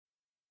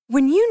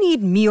When you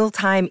need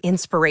mealtime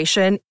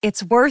inspiration,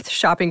 it's worth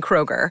shopping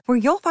Kroger, where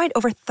you'll find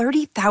over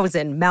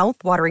 30,000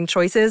 mouth-watering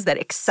choices that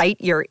excite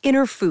your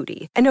inner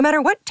foodie. And no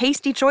matter what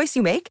tasty choice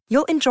you make,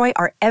 you'll enjoy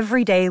our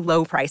everyday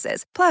low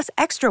prices, plus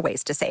extra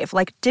ways to save,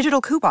 like digital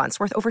coupons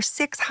worth over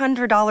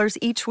 $600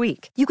 each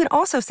week. You can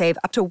also save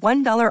up to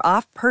 $1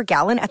 off per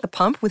gallon at the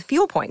pump with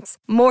fuel points.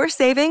 More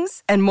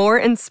savings and more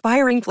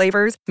inspiring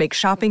flavors make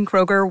shopping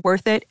Kroger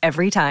worth it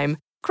every time.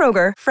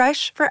 Kroger,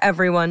 fresh for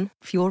everyone.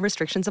 Fuel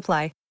restrictions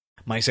apply.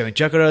 My Seven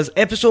Chakras,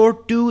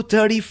 episode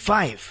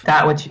 235.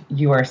 That which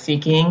you are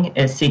seeking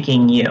is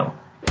seeking you.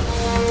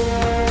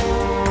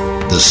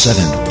 The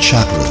seven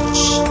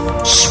chakras,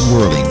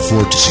 swirling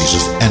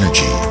vortices of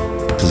energy,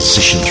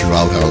 positioned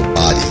throughout our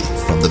body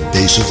from the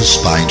base of the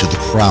spine to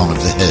the crown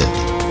of the head.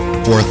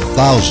 For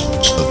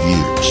thousands of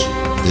years,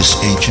 this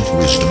ancient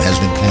wisdom has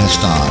been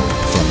passed on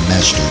from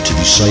master to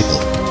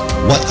disciple.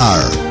 What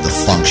are the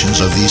functions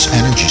of these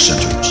energy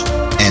centers?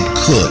 And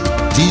could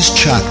these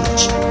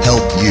chakras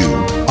help you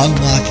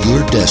unlock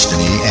your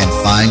destiny and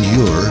find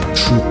your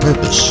true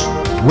purpose?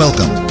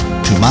 Welcome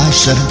to My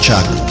Seven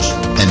Chakras.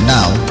 And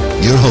now,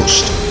 your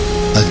host,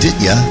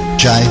 Aditya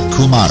Jai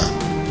Kumar.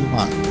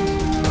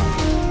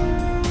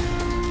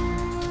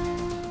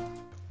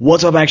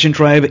 What's up, Action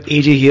Tribe?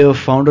 AJ here,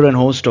 founder and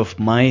host of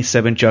My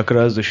Seven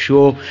Chakras, the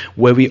show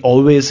where we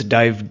always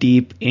dive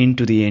deep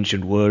into the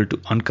ancient world to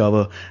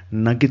uncover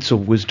nuggets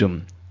of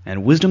wisdom.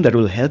 And wisdom that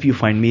will help you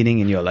find meaning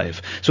in your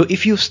life. So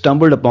if you've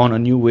stumbled upon a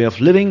new way of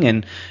living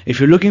and if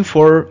you're looking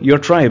for your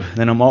tribe,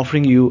 then I'm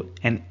offering you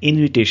an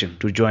invitation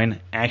to join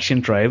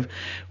Action Tribe,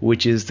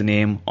 which is the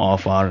name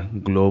of our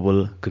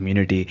global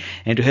community.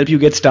 And to help you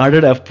get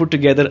started, I've put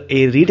together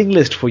a reading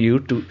list for you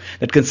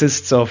that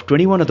consists of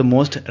 21 of the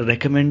most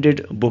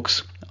recommended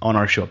books on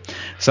our show.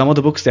 Some of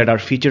the books that are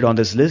featured on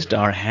this list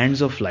are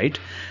Hands of Light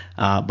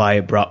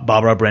by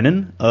Barbara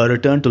Brennan, A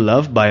Return to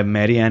Love by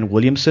Marianne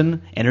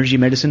Williamson, Energy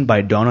Medicine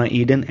by Donna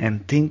Eden,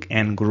 and Think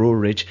and Grow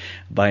Rich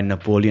by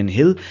Napoleon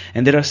Hill.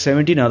 And there are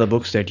 17 other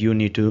books that you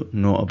need to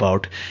know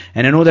about.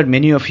 And I know that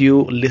many of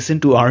you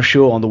listen to our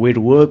show on the way to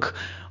work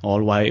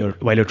or while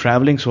you're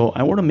traveling, so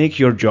I want to make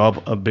your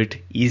job a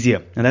bit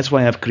easier. And that's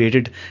why I've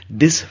created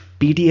this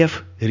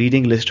PDF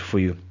reading list for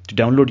you. To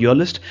download your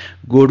list,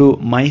 go to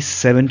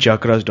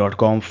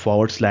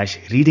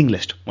my7chakras.com/reading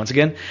list. Once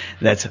again,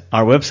 that's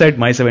our website,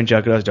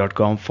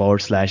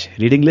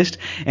 my7chakras.com/reading list.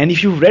 And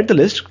if you've read the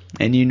list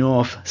and you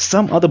know of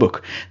some other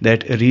book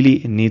that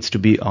really needs to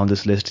be on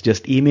this list,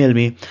 just email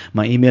me.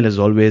 My email, as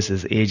always,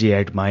 is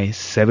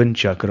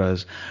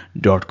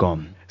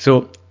aj@my7chakras.com.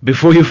 So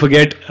before you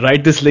forget,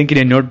 write this link in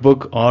your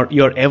notebook or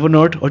your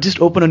Evernote, or just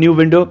open a new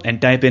window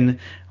and type in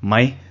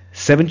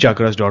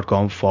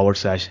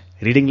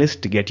my7chakras.com/reading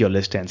list to get your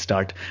list and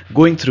start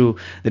going through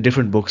the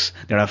different books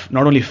that are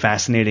not only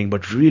fascinating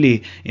but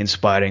really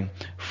inspiring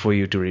for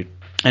you to read.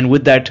 And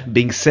with that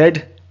being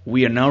said,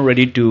 we are now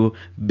ready to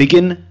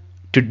begin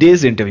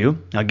today's interview.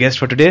 Our guest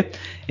for today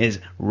is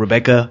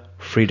Rebecca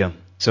Freedom.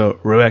 So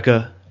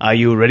Rebecca, are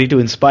you ready to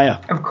inspire?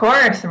 Of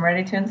course, I'm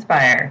ready to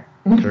inspire.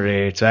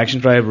 Great. So Action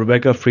Tribe,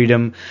 Rebecca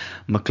Freedom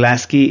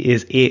McClaskey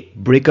is a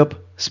breakup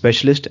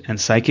specialist and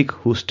psychic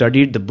who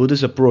studied the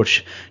Buddhist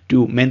approach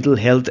to mental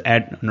health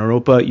at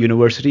Naropa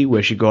University,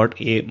 where she got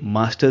a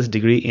master's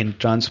degree in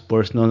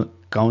transpersonal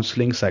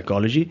counseling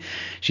psychology.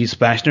 She's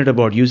passionate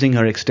about using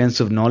her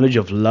extensive knowledge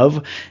of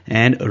love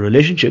and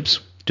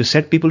relationships to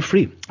set people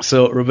free.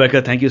 So,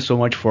 Rebecca, thank you so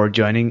much for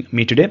joining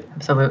me today.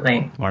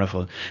 Absolutely.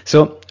 Wonderful.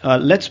 So,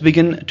 let's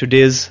begin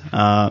today's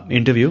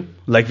interview,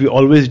 like we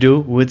always do,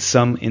 with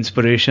some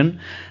inspiration.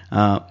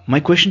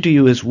 My question to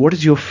you is, what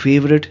is your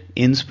favorite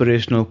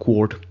inspirational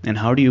quote, and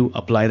how do you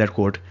apply that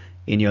quote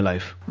in your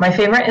life? My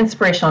favorite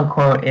inspirational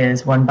quote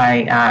is one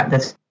by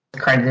that's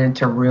credited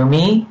to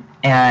Rumi,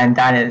 and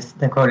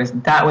the quote is,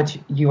 "That which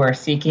you are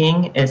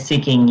seeking is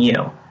seeking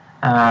you."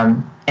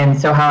 And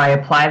so how I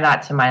apply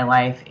that to my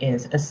life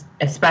is,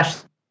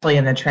 especially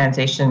in the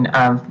transition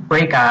of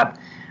breakup,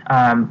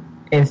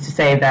 is to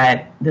say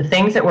that the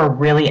things that we're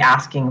really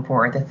asking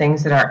for, the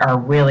things that are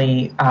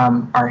really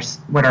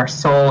what our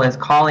soul is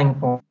calling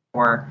for,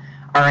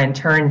 are in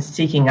turn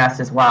seeking us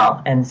as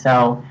well. And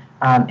so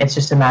it's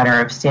just a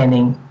matter of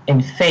standing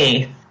in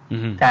faith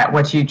that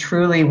what you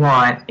truly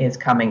want is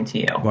coming to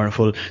you.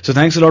 Wonderful. So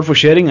thanks a lot for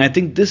sharing. I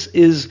think this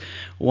is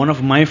one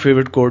of my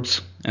favorite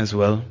quotes as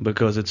well,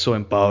 because it's so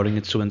empowering,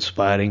 it's so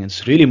inspiring,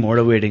 it's really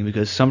motivating,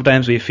 because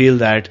sometimes we feel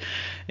that,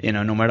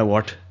 no matter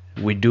what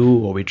we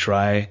do or we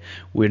try,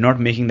 we're not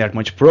making that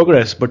much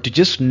progress. But to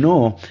just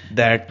know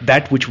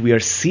that which we are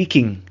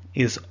seeking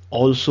is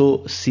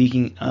also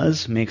seeking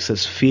us makes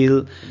us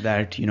feel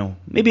that,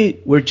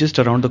 maybe we're just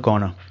around the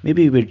corner.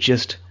 Maybe we're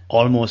just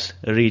almost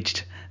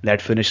reached that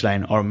finish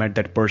line or met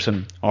that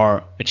person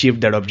or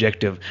achieved that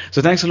objective.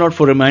 So thanks a lot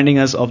for reminding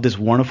us of this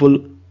wonderful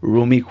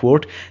Rumi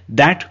quote,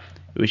 that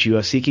which you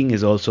are seeking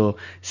is also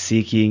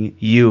seeking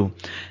you.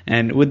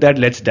 And with that,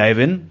 let's dive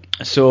in.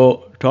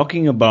 So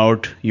talking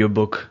about your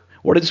book,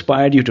 what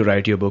inspired you to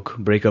write your book,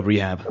 Breakup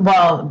Rehab?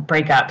 Well,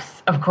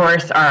 breakups, of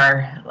course,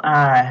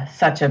 are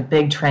such a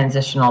big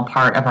transitional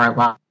part of our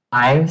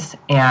lives.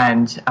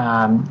 And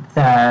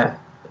the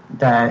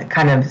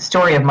kind of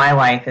story of my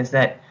life is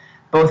that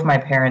both my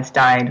parents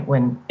died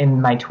when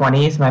in my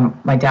 20s.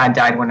 My dad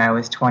died when I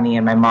was 20,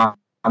 and my mom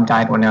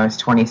died when I was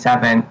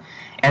 27.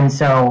 And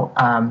so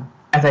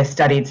as I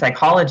studied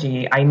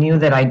psychology, I knew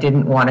that I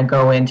didn't want to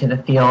go into the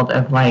field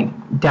of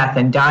like death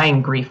and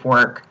dying grief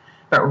work,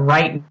 but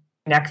right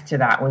next to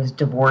that was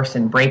divorce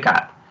and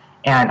breakup.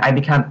 And I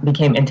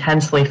became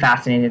intensely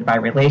fascinated by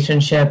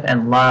relationship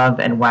and love,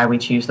 and why we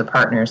choose the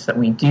partners that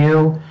we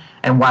do,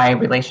 and why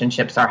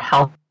relationships are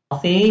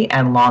healthy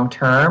and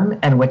long-term,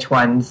 and which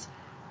ones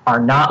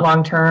are not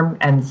long-term.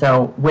 And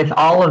so with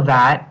all of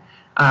that,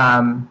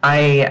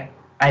 I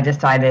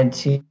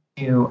decided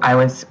I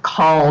was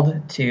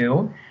called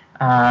to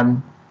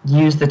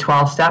use the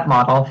 12-step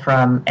model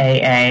from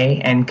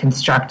AA and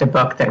construct a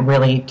book that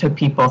really took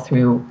people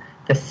through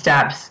the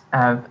steps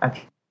of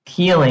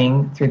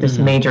healing through this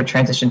major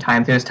transition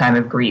time, through this time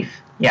of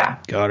grief. Yeah.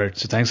 Got it.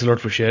 So thanks a lot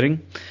for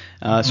sharing.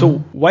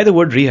 So why the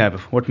word rehab?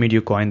 What made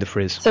you coin the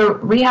phrase? So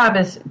rehab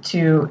is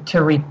to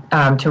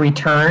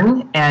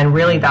return, and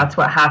really that's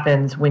what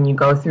happens when you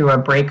go through a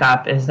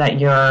breakup, is that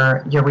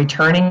you're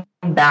returning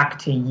back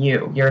to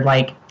you. You're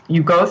like,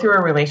 you go through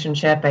a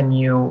relationship and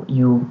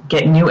you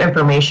get new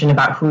information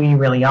about who you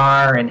really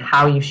are and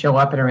how you show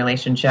up in a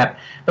relationship.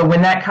 But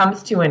when that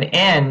comes to an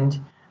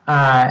end,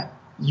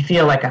 you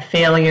feel like a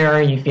failure,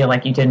 you feel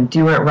like you didn't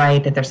do it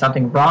right, that there's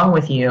something wrong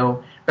with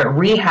you. But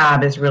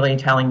rehab is really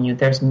telling you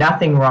there's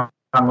nothing wrong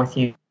with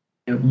you.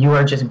 You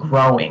are just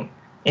growing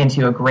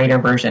into a greater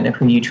version of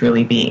who you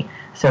truly be.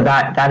 So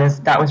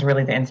that was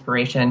really the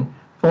inspiration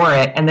for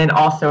it. And then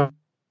also,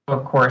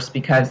 of course,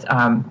 because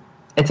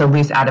it's a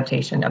loose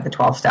adaptation of the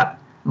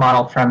 12-step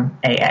model from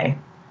AA.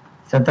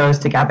 So those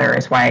together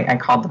is why I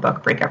called the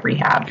book Breakup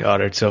Rehab. Got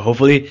it. So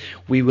hopefully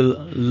we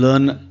will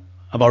learn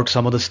about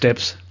some of the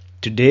steps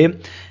today.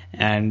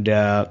 And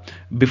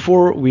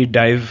before we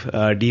dive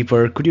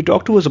deeper, could you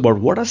talk to us about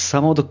what are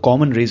some of the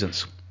common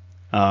reasons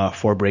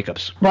for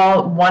breakups?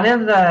 Well, one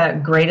of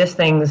the greatest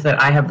things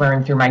that I have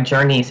learned through my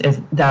journeys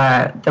is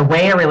the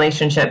way a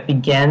relationship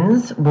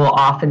begins will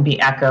often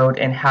be echoed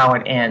in how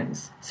it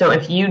ends. So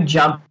if you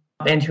jump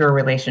into a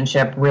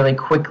relationship really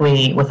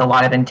quickly with a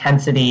lot of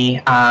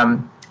intensity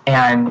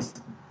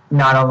and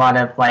not a lot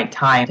of like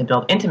time to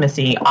build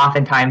intimacy,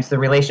 oftentimes the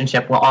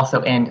relationship will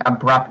also end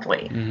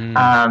abruptly.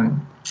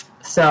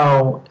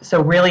 So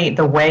really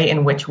the way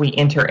in which we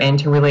enter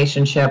into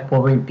relationship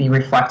will be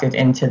reflected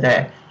into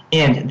the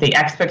end. The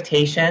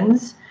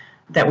expectations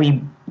that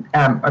we,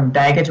 or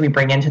baggage we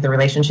bring into the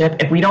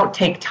relationship, if we don't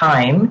take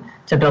time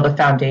to build a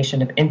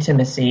foundation of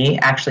intimacy,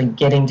 actually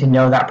getting to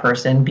know that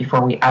person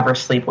before we ever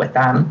sleep with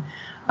them,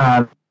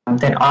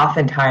 then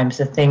oftentimes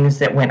the things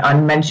that went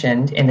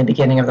unmentioned in the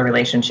beginning of the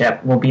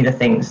relationship will be the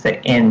things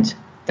that end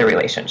the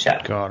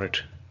relationship. Got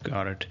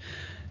it.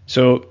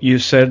 So you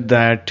said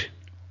that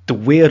the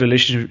way a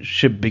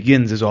relationship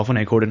begins is often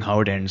echoed in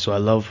how it ends. So I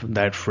love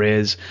that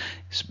phrase,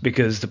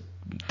 because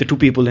the two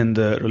people in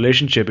the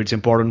relationship, it's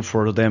important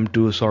for them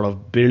to sort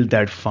of build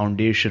that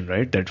foundation,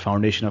 right? That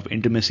foundation of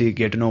intimacy,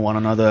 get to know one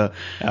another,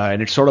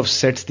 and it sort of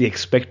sets the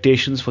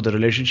expectations for the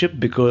relationship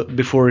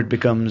before it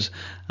becomes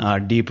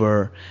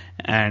deeper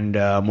and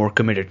more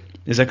committed.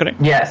 Is that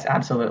correct? Yes,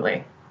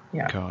 absolutely.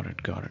 Yeah. Got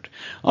it.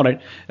 All right.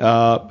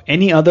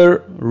 Any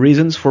other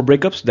reasons for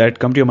breakups that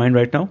come to your mind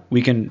right now?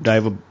 We can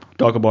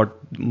talk about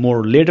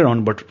more later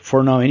on, but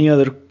for now, any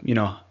other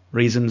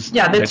reasons?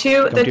 Yeah,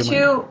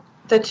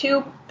 the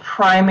two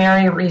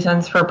primary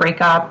reasons for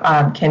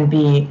breakup can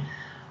be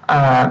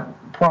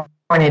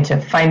pointed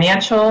to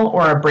financial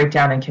or a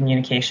breakdown in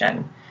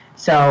communication.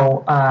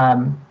 So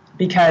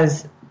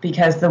because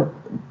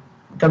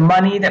the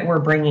money that we're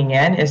bringing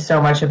in is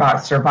so much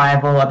about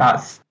survival,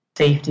 about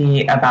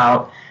safety,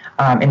 about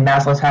in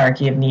Maslow's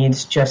hierarchy of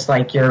needs, just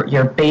like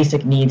your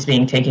basic needs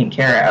being taken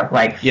care of,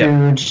 like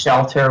food,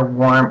 shelter,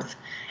 warmth,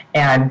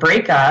 and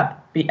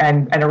breakup,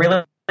 and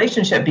a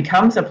relationship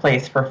becomes a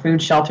place for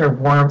food, shelter,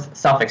 warmth,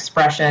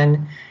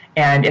 self-expression.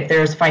 And if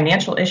there's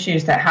financial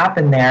issues that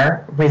happen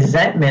there,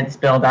 resentments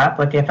build up.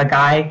 Like if a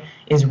guy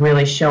is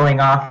really showing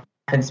off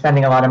and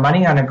spending a lot of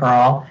money on a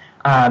girl,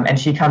 and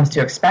she comes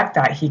to expect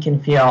that, he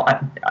can feel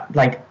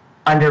like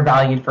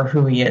undervalued for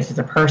who he is as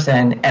a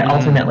person, and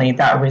ultimately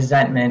that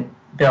resentment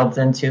builds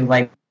into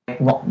like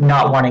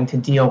not wanting to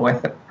deal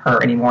with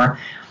her anymore.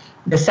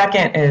 The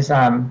second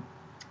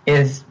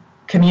is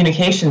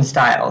communication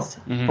styles.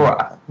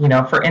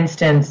 For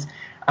instance,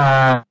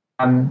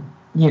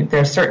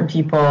 there's certain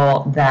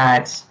people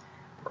that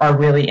are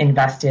really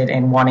invested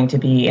in wanting to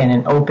be in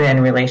an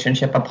open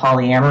relationship, a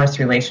polyamorous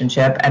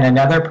relationship, and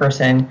another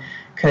person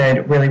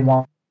could really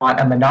want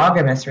a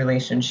monogamous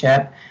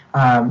relationship,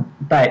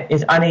 but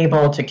is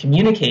unable to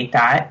communicate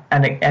that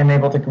and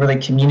unable to really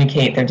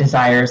communicate their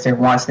desires, their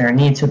wants, their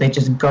needs. So they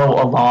just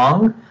go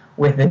along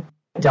with the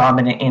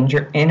dominant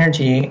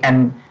energy,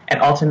 and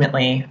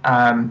ultimately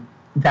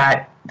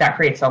that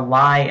creates a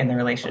lie in the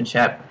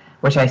relationship,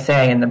 which I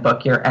say in the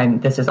book.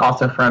 And this is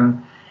also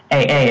from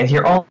AA, is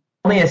you're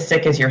only as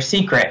sick as your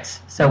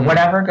secrets. So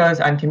whatever goes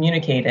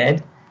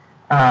uncommunicated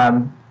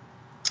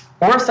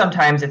Or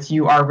sometimes it's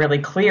you are really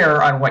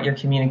clear on what you're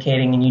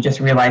communicating and you just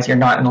realize you're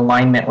not in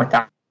alignment with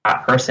that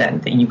person,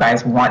 that you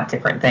guys want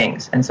different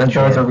things. And so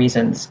those are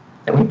reasons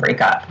that we break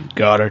up.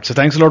 Got it. So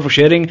thanks a lot for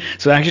sharing.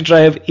 So Action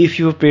Tribe, if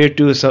you've paid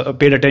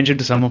attention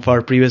to some of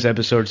our previous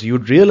episodes,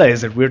 you'd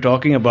realize that we're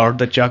talking about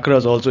the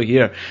chakras also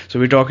here. So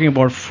we're talking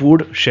about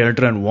food,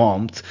 shelter, and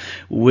warmth,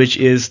 which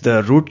is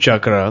the root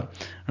chakra,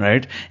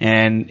 right?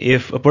 And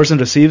if a person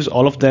receives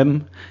all of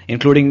them,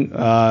 including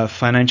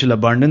financial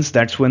abundance,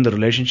 that's when the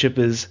relationship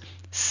is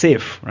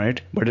safe,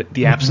 right? But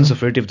the absence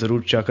of it, if the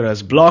root chakra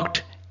is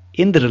blocked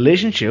in the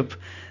relationship,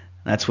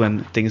 that's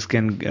when things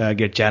can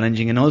get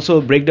challenging. And also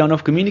breakdown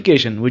of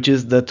communication, which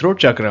is the throat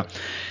chakra.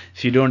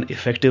 If you don't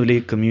effectively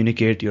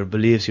communicate your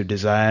beliefs, your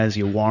desires,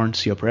 your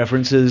wants, your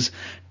preferences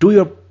to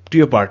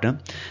your partner,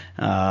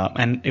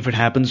 and if it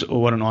happens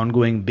over an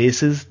ongoing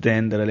basis,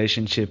 then the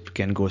relationship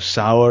can go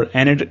sour,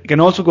 and it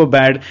can also go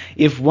bad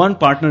if one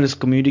partner is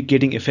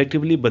communicating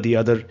effectively but the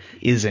other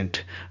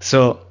isn't.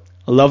 So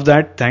I love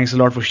that. Thanks a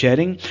lot for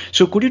sharing.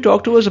 So could you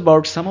talk to us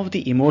about some of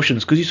the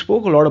emotions? Because you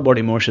spoke a lot about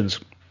emotions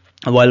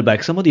a while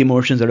back, some of the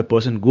emotions that a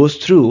person goes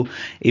through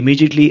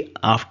immediately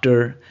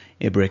after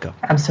a breakup.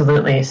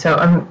 Absolutely. So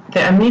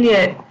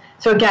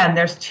again,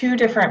 there's two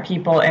different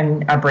people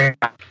in a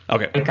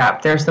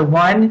breakup. There's the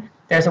one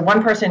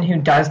person who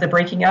does the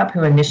breaking up,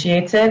 who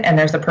initiates it, and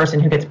there's the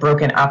person who gets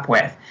broken up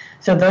with.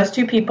 So those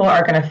two people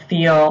are going to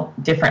feel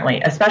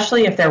differently,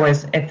 especially if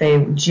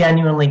they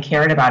genuinely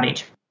cared about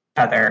each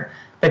other,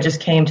 but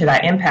just came to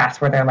that impasse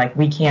where they're like,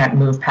 we can't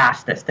move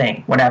past this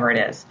thing, whatever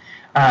it is.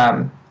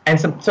 And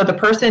so the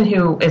person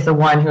who is the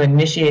one who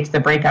initiates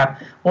the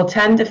breakup will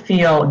tend to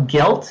feel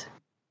guilt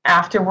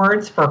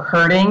afterwards for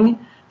hurting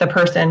the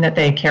person that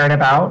they cared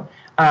about,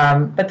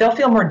 but they'll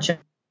feel more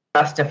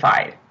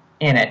justified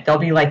in it. They'll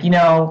be like,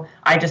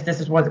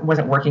 this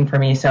wasn't working for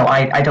me, so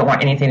I don't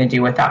want anything to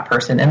do with that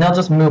person, and they'll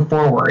just move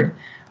forward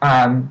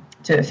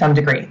to some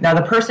degree. Now,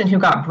 the person who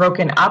got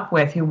broken up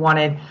with,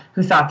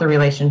 who thought the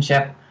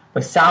relationship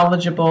was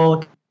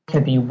salvageable,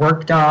 could be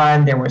worked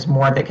on, there was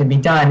more that could be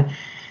done,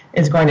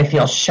 is going to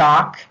feel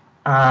shock,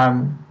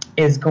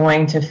 is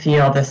going to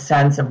feel the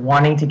sense of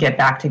wanting to get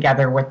back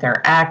together with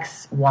their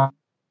ex,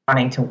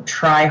 wanting to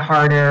try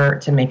harder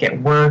to make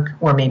it work,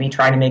 or maybe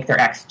try to make their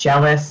ex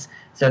jealous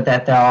so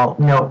that they'll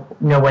know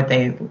what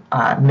they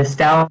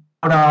missed out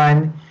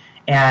on,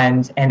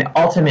 and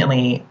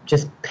ultimately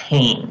just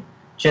pain,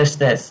 just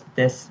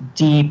this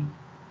deep,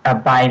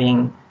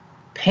 abiding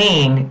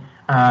pain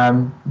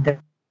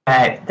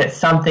that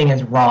something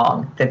is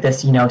wrong, that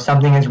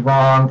something is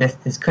wrong,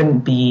 this couldn't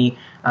be,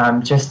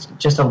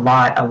 just a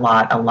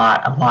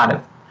lot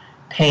of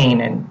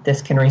pain, and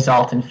this can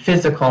result in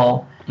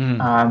physical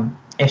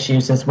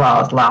issues as well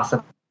as loss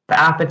of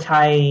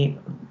appetite,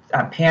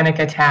 panic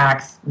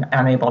attacks,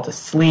 unable to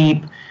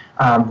sleep,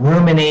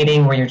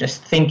 ruminating, where you're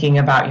just thinking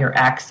about your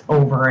ex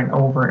over and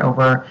over and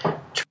over,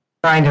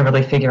 trying to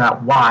really figure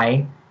out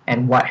why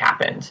and what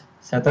happened.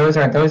 So those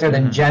are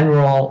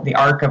the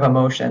arc of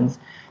emotions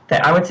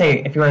that I would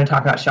say, if you want to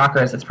talk about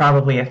chakras, it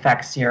probably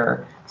affects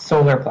your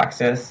solar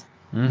plexus,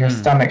 your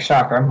stomach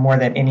chakra, more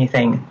than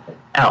anything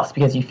else,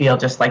 because you feel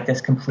just like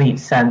this complete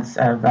sense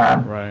of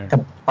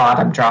the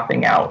bottom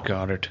dropping out.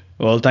 Got it.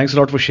 Well, thanks a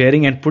lot for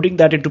sharing and putting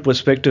that into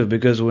perspective,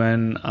 because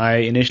when I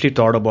initially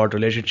thought about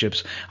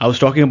relationships, I was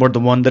talking about the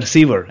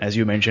receiver, as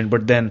you mentioned,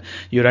 but then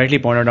you rightly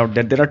pointed out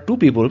that there are two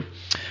people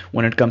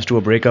when it comes to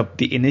a breakup,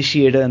 the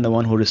initiator and the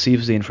one who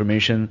receives the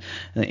information.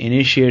 The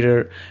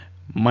initiator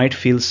might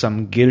feel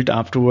some guilt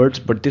afterwards,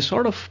 but they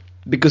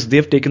because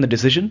they've taken the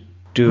decision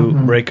to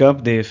break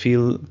up, they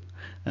feel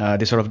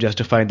they sort of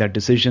justify that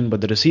decision,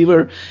 but the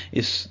receiver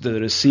is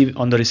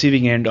on the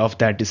receiving end of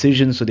that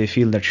decision, so they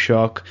feel that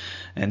shock,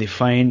 and they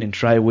find and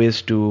try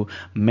ways to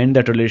mend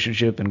that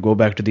relationship and go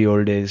back to the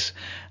old days,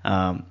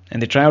 and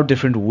they try out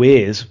different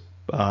ways,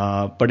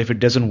 but if it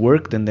doesn't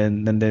work,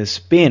 then there's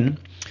pain,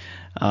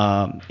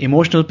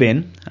 emotional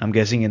pain, I'm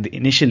guessing,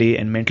 initially,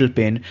 and mental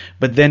pain.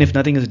 But then if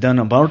nothing is done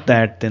about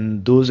that,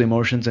 then those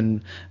emotions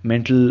and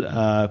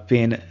mental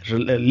pain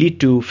lead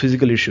to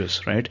physical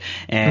issues, right?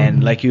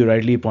 And like you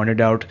rightly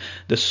pointed out,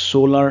 the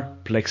solar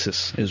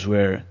plexus is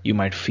where you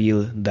might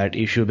feel that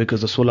issue, because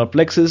the solar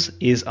plexus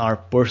is our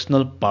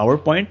personal power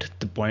point,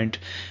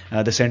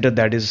 the center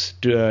that is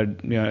to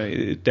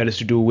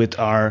do with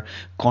our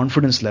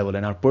confidence level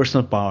and our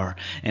personal power.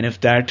 And if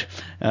that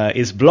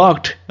is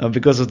blocked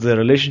because of the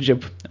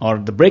relationship or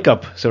the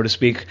breakup, so to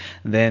speak,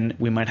 then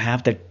we might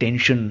have that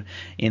tension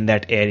in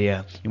that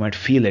area. You might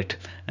feel it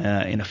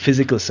in a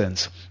physical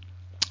sense.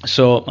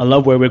 So I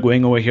love where we're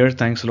going over here.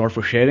 Thanks a lot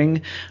for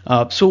sharing.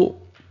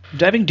 So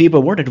diving deeper,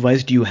 what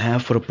advice do you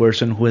have for a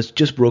person who has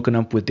just broken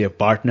up with their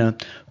partner?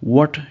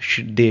 What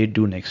should they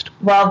do next?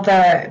 Well,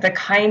 the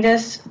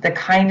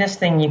kindest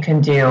thing you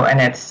can do,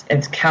 and it's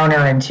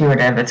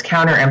counterintuitive, it's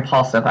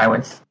counter-impulsive, I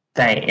would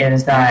say,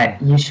 is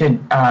that you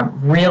should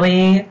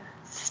really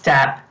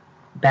step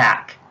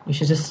back. You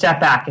should just step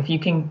back. If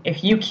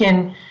you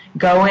can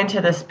go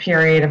into this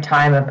period of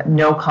time of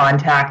no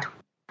contact,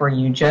 where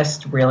you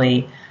just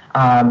really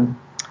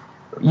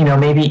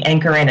maybe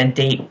anchor in a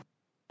date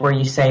where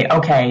you say,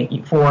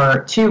 okay,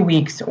 for 2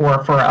 weeks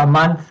or for a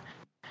month,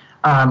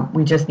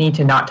 we just need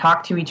to not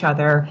talk to each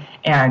other.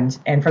 And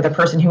for the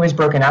person who is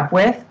broken up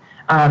with,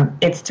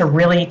 it's to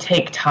really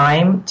take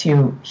time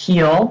to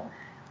heal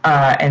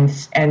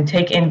and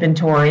take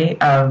inventory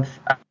of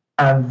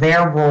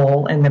their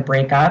role in the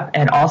breakup,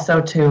 and also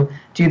to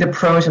do the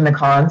pros and the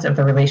cons of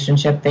the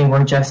relationship they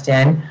were just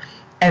in.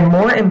 And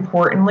more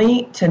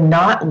importantly, to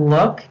not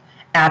look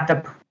at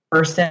the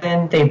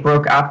person they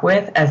broke up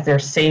with as their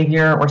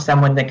savior or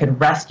someone that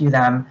could rescue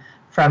them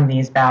from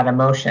these bad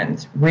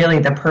emotions. Really,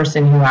 the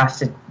person who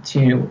has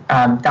to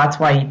that's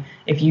why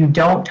if you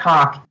don't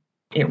talk,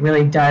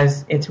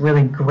 it's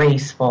really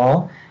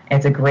graceful.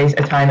 It's a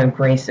time of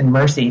grace and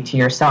mercy to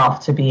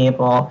yourself to be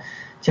able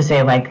to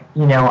say, like,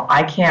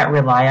 I can't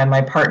rely on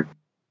my partner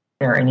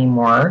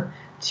anymore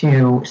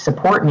to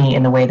support me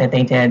in the way that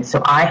they did,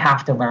 so I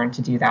have to learn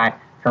to do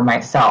that for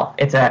myself.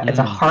 It's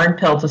a hard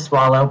pill to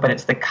swallow, but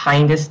it's the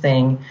kindest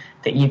thing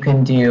that you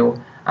can do.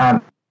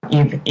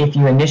 If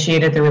you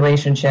initiated the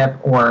relationship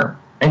or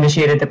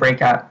initiated the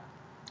breakup,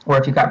 or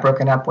if you got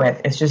broken up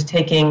with, it's just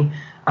taking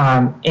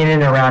in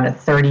and around a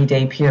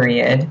 30-day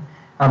period,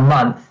 a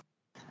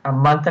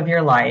month of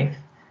your life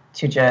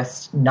to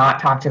just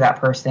not talk to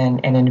that person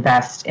and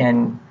invest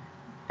in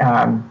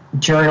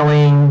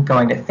journaling,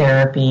 going to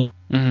therapy,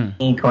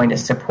 going to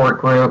support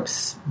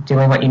groups,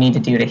 doing what you need to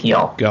do to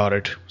heal. Got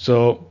it.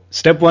 So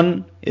step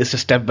one is to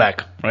step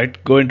back,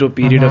 right? Go into a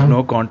period of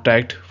no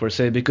contact, per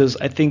se, because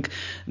I think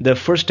the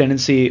first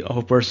tendency of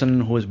a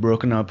person who is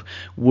broken up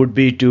would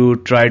be to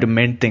try to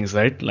mend things,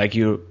 right? Like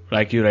you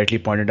rightly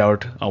pointed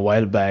out a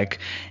while back.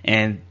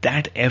 And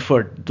that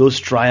effort, those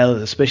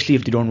trials, especially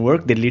if they don't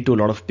work, they lead to a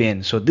lot of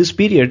pain. So this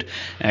period,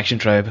 Action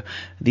Tribe,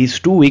 these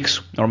 2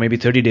 weeks or maybe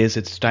 30 days,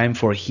 it's time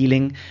for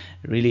healing,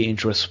 really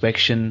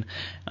introspection,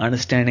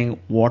 understanding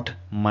what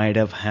might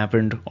have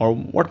happened or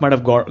what might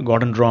have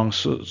gotten wrong.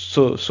 So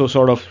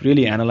sort of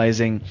really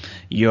analyzing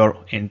your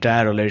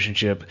entire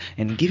relationship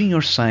and giving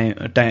yourself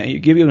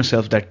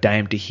that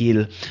time to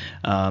heal.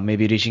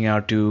 Maybe reaching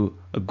out to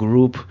a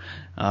group,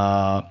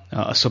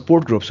 a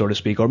support group, so to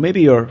speak, or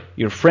maybe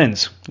your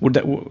friends. Would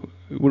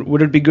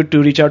it be good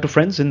to reach out to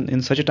friends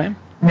in such a time?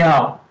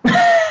 No.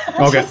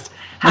 Okay.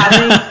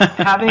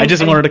 having I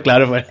just wanted to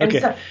clarify.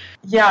 Okay.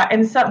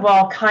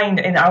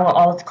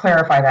 I'll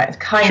clarify that. It's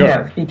kind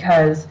of,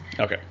 because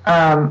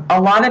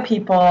a lot of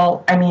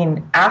people,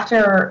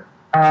 after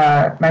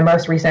my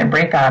most recent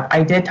breakup,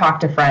 I did talk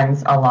to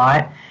friends a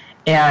lot.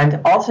 And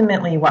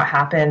ultimately what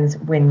happens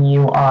when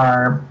you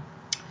are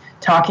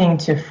talking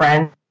to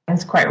friends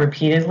quite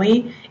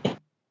repeatedly,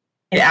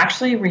 it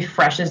actually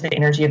refreshes the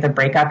energy of the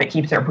breakup. It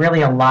keeps it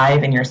really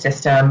alive in your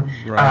system.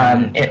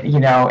 Right.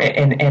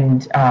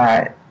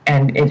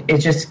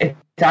 It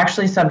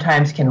actually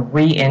sometimes can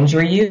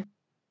re-injure you,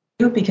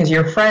 because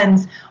your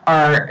friends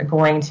are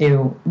going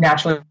to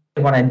naturally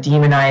want to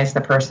demonize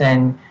the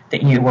person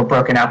that you were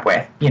broken up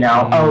with.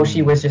 Oh,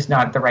 she was just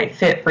not the right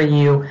fit for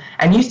you,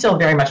 and you still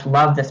very much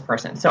love this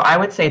person. So I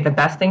would say the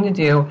best thing to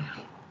do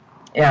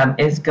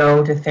is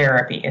go to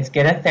therapy, is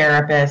get a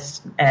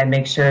therapist and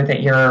make sure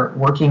that you're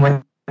working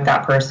with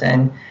that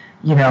person,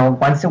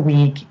 once a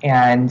week.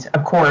 And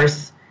of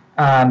course,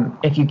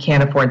 if you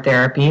can't afford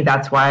therapy,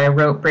 that's why I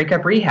wrote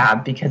Breakup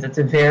Rehab, because it's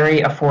a very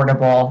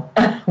affordable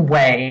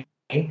way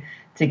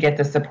to get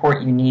the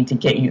support you need to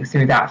get you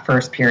through that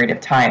first period of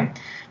time.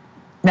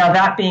 Now,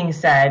 that being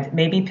said,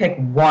 maybe pick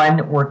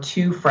 1 or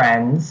 2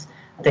 friends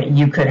that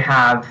you could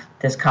have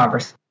this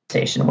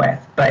conversation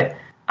with. But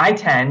I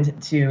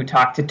tend to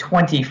talk to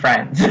 20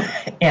 friends,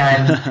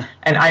 and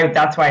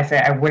that's why I say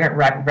I wouldn't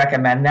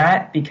recommend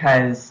that,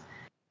 because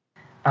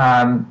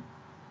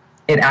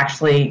it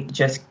actually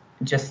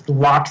just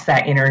locks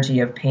that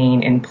energy of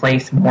pain in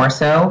place more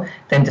so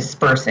than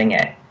dispersing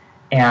it.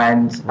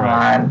 And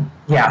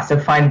so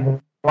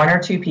find 1 or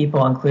 2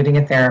 people, including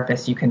a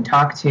therapist, you can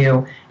talk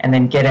to, and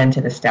then get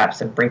into the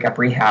steps of Breakup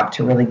Rehab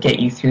to really get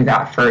you through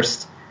that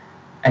first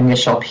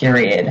initial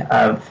period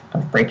of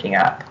breaking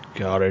up.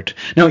 Got it.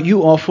 Now,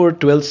 you offer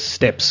 12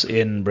 steps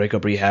in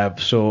Breakup Rehab.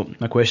 So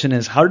my question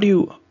is, how do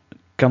you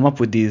come up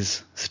with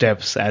these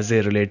steps as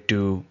they relate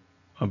to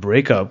a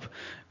breakup?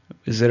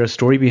 Is there a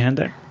story behind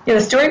that? Yeah,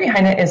 the story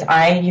behind it is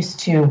I used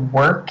to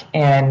work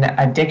in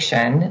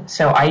addiction.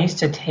 So I used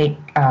to take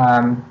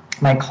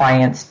my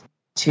clients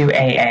to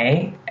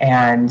AA,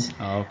 and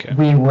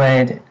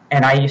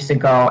I used to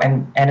go,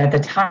 and at the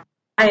time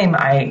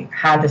I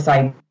had this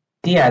idea,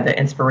 the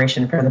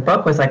inspiration for the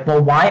book was like,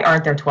 well, why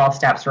aren't there 12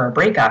 steps for a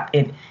breakup?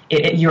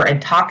 You're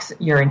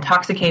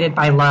intoxicated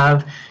by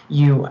love.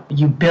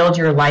 You build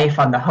your life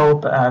on the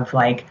hope of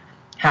like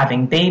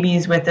having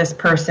babies with this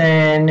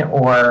person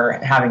or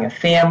having a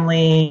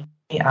family,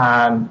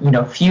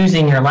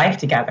 fusing your life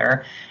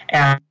together,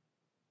 and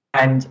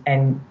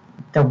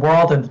the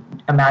world of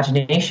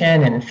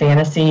imagination and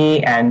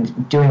fantasy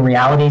and doing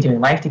reality, doing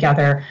life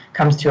together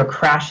comes to a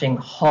crashing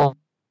halt.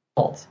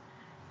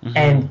 Mm-hmm.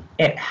 And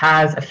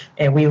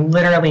we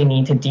literally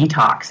need to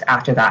detox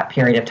after that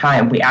period of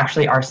time. We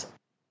actually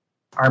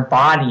our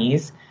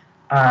bodies,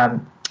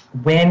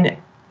 when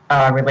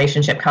a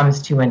relationship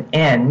comes to an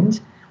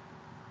end,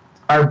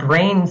 our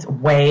brains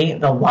weigh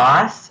the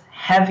loss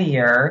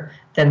heavier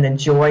than the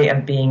joy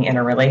of being in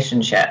a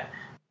relationship.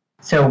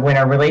 So when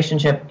a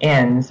relationship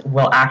ends,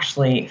 we'll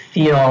actually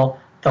feel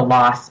the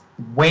loss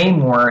way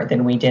more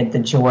than we did the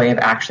joy of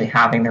actually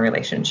having the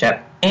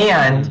relationship.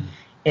 And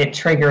it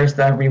triggers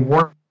the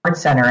reward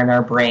center in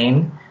our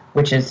brain,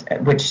 which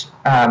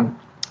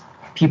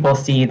people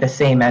see the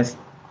same as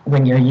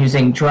when you're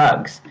using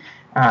drugs.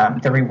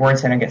 The reward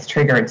center gets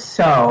triggered.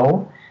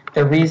 So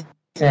the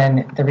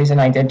reason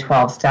I did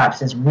 12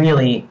 steps is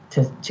really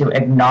to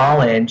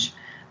acknowledge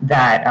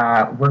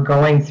that we're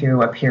going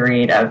through a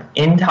period of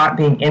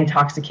being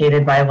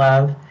intoxicated by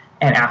love,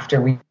 and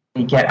after we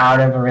get out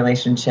of a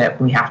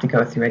relationship, we have to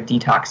go through a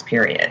detox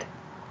period,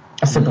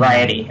 a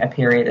sobriety, a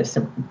period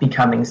of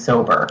becoming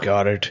sober.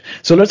 Got it.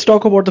 So let's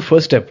talk about the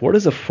first step. What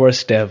is the first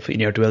step in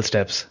your 12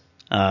 steps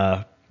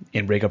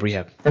in breakup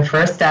rehab? The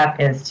first step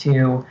is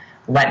to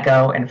let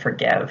go and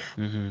forgive.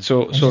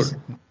 So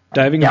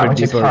diving a bit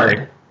deeper. Is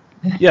hard.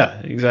 Yeah,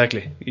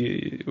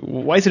 exactly.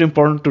 Why is it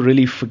important to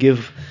really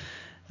forgive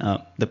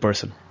the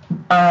person?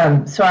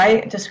 So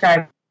I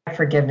describe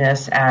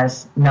forgiveness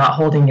as not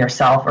holding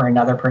yourself or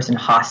another person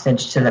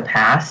hostage to the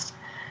past,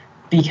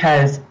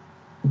 because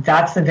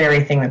that's the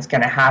very thing that's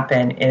going to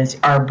happen. Is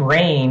our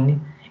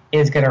brain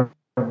is going to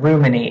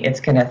ruminate, it's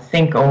going to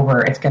think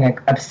over, it's going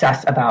to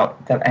obsess about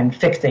and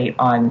fixate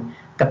on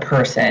the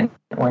person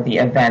or the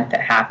event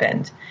that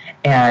happened.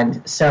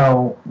 And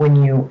so when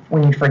you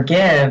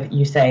forgive,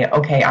 you say,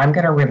 okay, I'm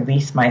going to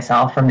release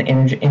myself from the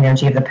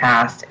energy of the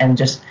past and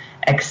just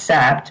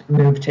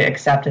move to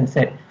acceptance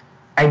that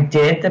I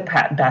did the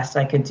best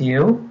I could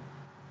do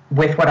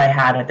with what I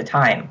had at the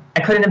time. I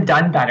couldn't have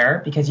done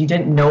better because you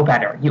didn't know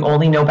better. You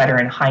only know better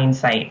in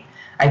hindsight.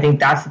 I think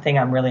that's the thing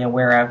I'm really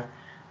aware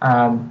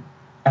of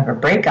a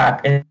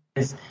breakup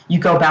is you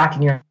go back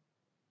and you're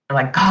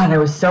like, God, I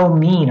was so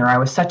mean, or I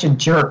was such a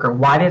jerk, or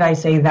why did I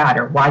say that,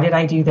 or why did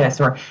I do this,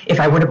 or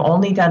if I would have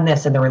only done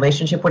this and the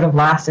relationship would have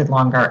lasted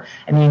longer.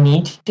 And you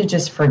need to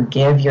just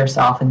forgive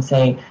yourself and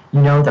say,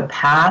 the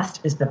past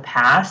is the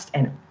past,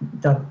 and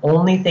the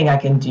only thing I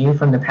can do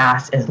from the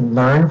past is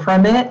learn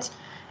from it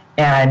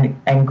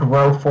and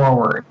grow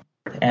forward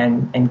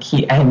and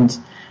keep and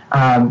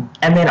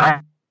then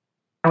I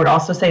would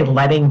also say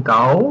letting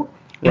go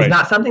is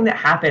not something that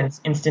happens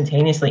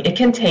instantaneously. It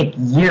can take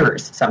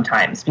years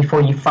sometimes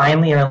before you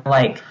finally are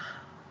like,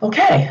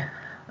 okay,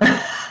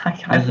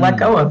 I've let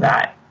go of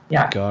that.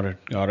 Yeah. Got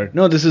it.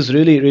 No, this is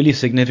really, really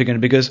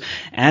significant because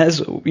as,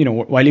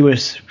 while you were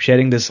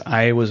sharing this,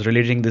 I was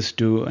relating this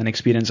to an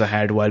experience I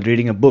had while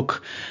reading a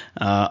book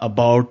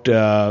about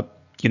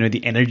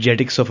the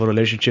energetics of a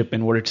relationship.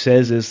 And what it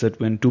says is that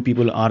when two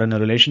people are in a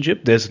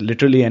relationship, there's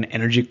literally an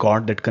energy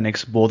cord that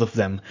connects both of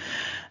them.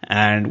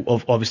 And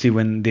obviously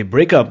when they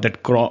break up,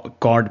 that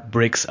cord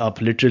breaks up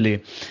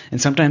literally.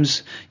 And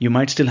sometimes you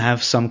might still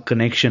have some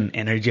connection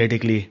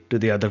energetically to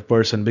the other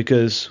person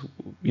because,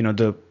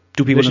 the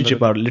two people in a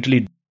relationship are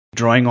literally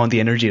drawing on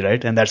the energy,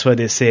 right? And that's why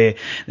they say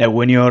that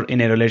when you're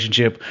in a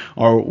relationship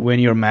or when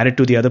you're married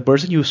to the other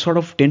person, you sort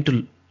of tend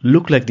to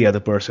look like the other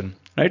person,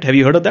 right? Have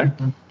you heard of that?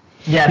 Mm-hmm.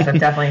 Yes, I've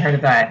definitely heard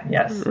of that.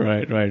 Yes.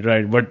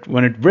 Right. But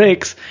when it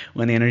breaks,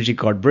 when the energy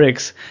cord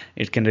breaks,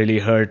 it can really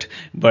hurt.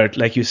 But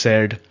like you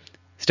said,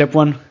 step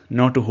one,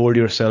 not to hold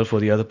yourself or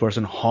the other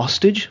person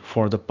hostage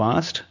for the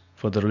past,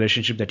 for the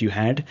relationship that you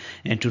had,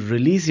 and to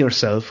release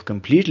yourself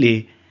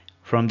completely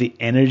from the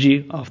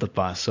energy of the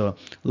past. So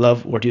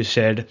love what you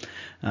said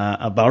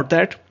about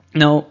that.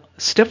 Now,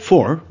 step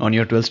 4 on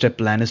your 12-step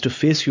plan is to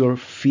face your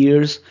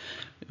fears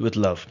with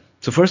love.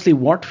 So firstly,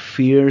 what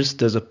fears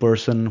does a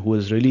person who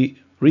has really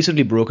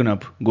recently broken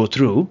up go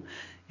through,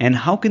 and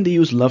how can they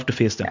use love to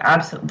face them?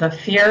 Absolutely. The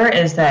fear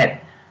is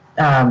that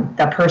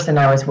the person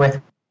I was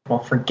with will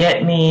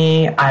forget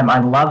me. I'm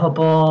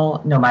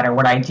unlovable. No matter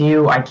what I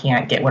do, I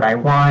can't get what I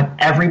want.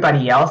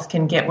 Everybody else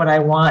can get what I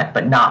want,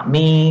 but not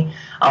me.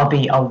 I'll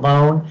be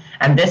alone.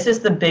 And this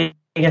is the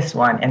biggest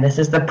one, and this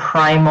is the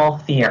primal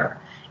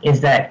fear, is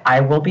that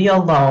I will be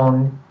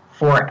alone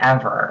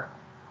forever.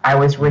 I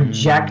was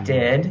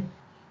rejected,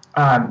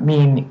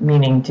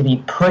 meaning to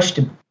be pushed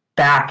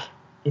back.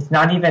 It's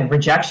not even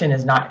rejection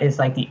is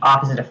like the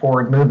opposite of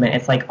forward movement.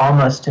 It's like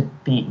almost to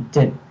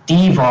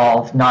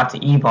devolve, not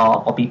to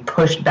evolve. I'll be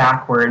pushed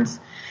backwards.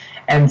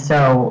 And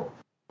so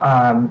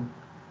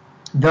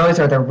those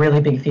are the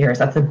really big fears.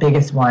 That's the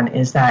biggest one,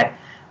 is that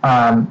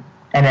and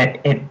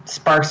it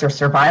sparks your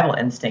survival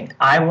instinct.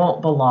 I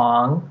won't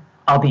belong.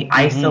 I'll be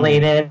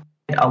isolated,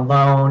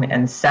 alone,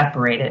 and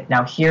separated.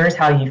 Now here's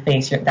how you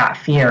face that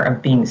fear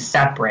of being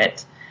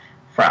separate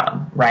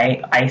from,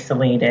 right?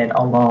 Isolated,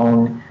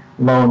 alone,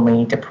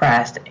 lonely,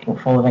 depressed,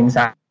 full of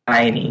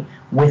anxiety.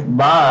 With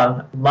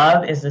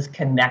love is this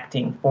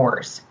connecting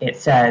force. It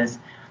says,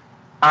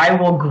 I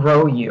will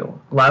grow you.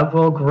 Love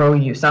will grow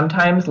you.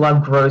 Sometimes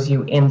love grows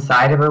you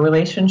inside of a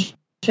relationship.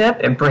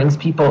 it brings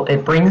people,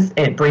 it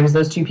brings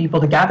those two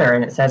people together,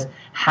 and it says,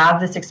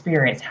 have this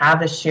experience, have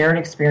this shared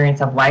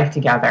experience of life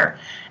together.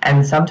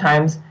 And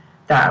sometimes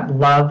that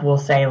love will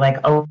say like,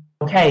 oh,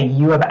 okay,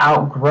 you have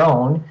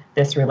outgrown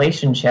this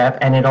relationship,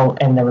 and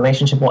the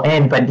relationship will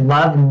end. But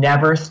love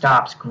never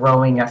stops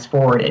growing us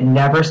forward. It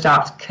never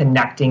stops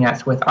connecting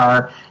us with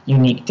our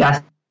unique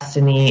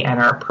destiny and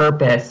our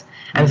purpose.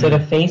 And so to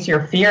face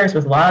your fears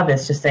with love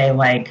is to say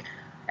like,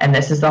 and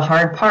this is the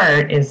hard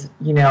part, is,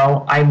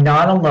 I'm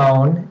not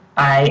alone.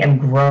 I am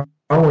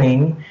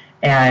growing,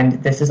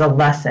 and this is a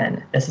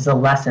lesson. This is a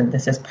lesson.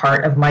 This is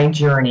part of my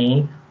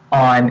journey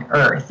on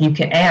earth.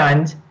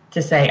 And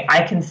to say,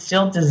 I can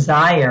still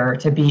desire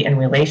to be in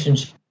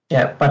relationship,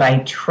 but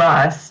I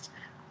trust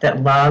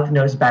that love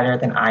knows better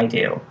than I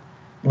do.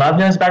 Love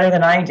knows better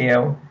than I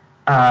do,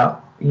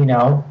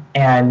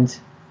 and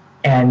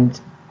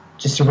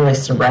just to really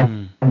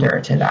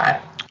surrender to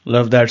that.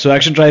 Love that. So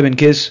Action Tribe, in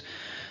case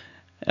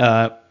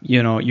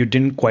you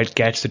didn't quite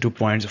catch the 2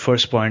 points. The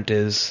first point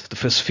is the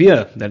first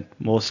fear that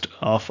most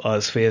of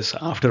us face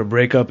after a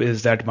breakup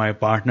is that my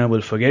partner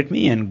will forget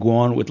me and go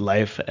on with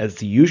life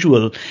as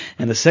usual.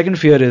 And the second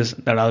fear is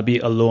that I'll be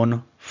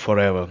alone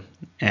forever.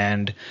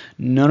 And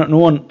no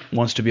one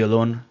wants to be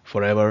alone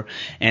forever.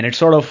 And it's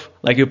sort of,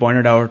 like you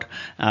pointed out,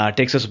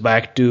 takes us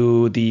back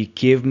to the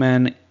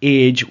caveman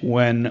age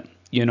when,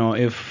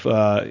 if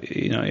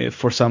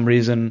for some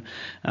reason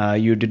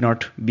you did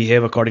not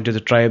behave according to the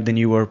tribe, then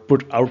you were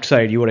put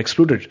outside, you were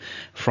excluded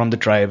from the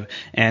tribe.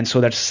 And so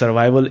that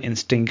survival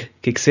instinct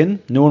kicks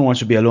in. No one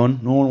wants to be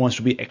alone. No one wants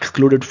to be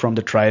excluded from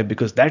the tribe,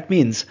 because that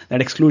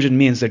exclusion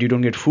means that you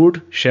don't get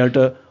food,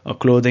 shelter, or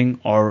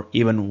clothing, or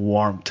even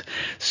warmth.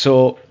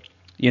 So,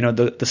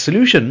 the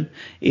solution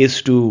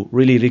is to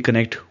really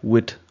reconnect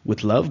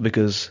with love,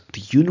 because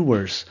the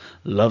universe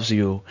loves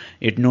you.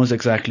 It knows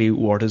exactly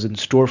what is in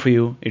store for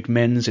you. It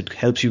mends, it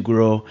helps you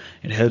grow,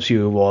 it helps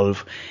you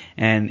evolve.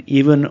 And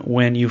even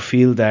when you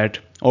feel that,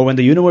 or when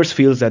the universe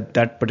feels that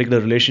that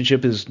particular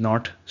relationship is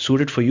not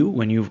suited for you,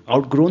 when you've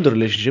outgrown the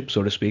relationship,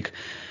 so to speak,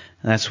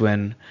 that's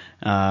when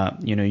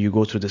you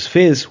go through this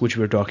phase which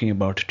we're talking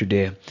about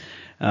today.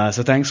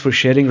 So thanks for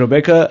sharing,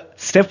 Rebecca.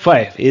 Step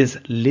 5 is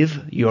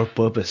live your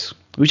purpose,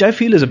 which I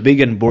feel is a big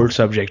and bold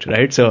subject,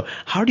 right? So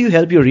how do you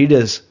help your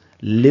readers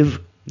live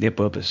their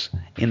purpose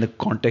in the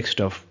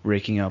context of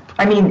breaking up?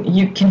 I mean,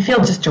 you can feel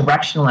just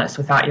directionless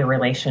without your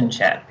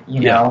relationship,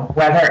 and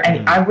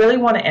I really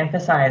want to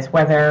emphasize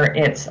whether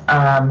it's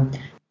an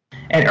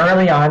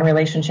early on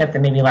relationship that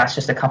maybe lasts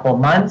just a couple of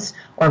months,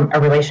 or a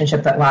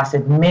relationship that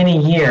lasted many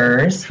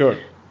years. Sure.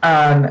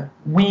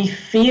 We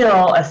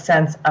feel a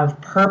sense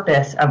of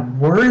purpose, of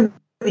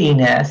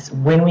worthiness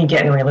when we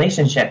get in a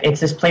relationship. It's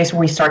this place where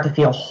we start to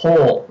feel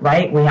whole,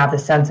 right? We have the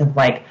sense of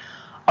like,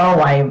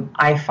 oh,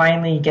 I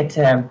finally get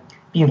to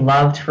be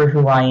loved for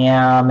who I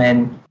am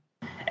and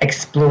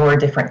explore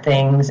different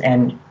things.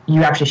 And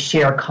you actually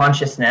share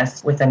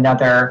consciousness with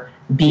another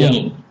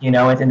being,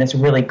 it's in this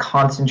really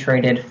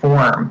concentrated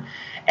form.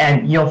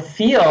 And you'll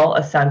feel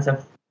a sense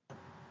of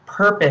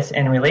purpose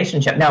in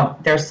relationship. Now,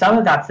 there's some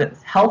of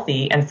that's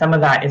healthy, and some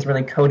of that is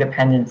really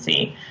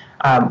codependency,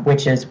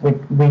 which is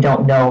we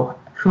don't know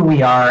who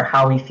we are,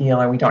 how we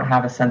feel, or we don't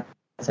have a sense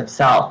of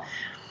self.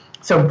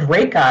 So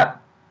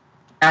breakup,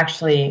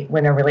 actually,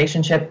 when a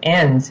relationship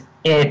ends,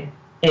 it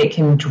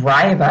can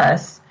drive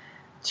us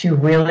to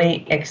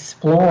really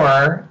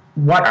explore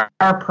what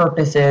our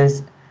purpose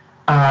is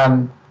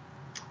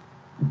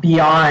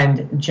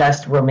beyond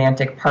just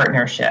romantic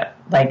partnership.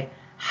 Like,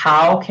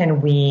 how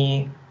can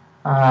we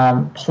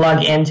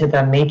plug into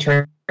the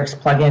matrix,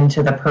 plug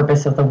into the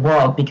purpose of the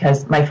world?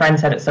 Because my friend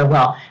said it so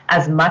well.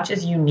 As much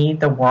as you need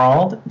the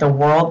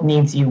world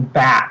needs you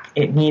back.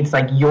 It needs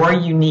like your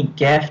unique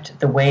gift,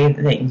 the way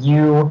that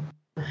you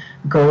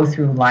go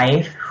through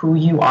life, who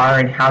you are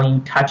and how you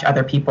touch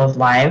other people's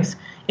lives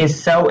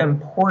is so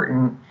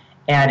important.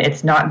 And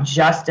it's not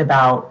just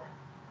about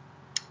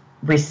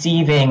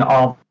receiving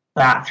all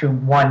that through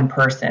one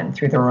person,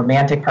 through the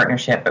romantic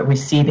partnership, but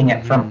receiving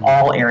it from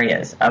all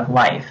areas of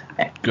life.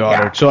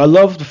 Got it. So I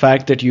love the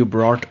fact that you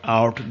brought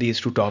out these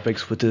two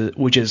topics,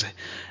 which is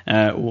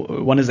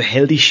one is the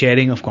healthy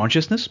sharing of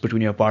consciousness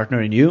between your partner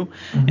and you,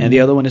 and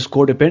the other one is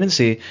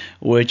codependency,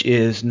 which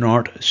is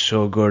not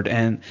so good.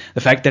 And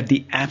the fact that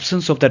the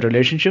absence of that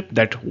relationship,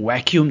 that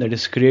vacuum that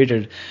is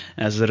created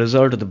as a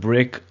result of the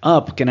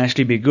breakup, can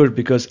actually be good,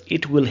 because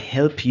it will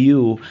help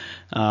you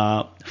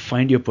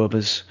find your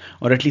purpose,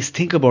 or at least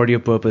think about your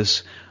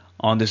purpose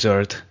on this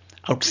earth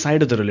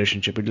outside of the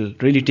relationship. It will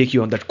really take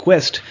you on that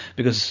quest,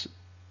 because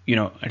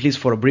at least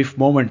for a brief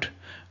moment,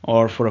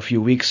 or for a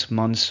few weeks,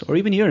 months, or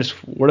even years,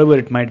 whatever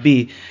it might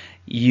be,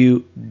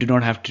 you do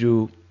not have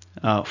to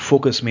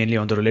focus mainly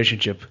on the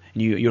relationship.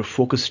 Your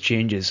focus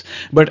changes.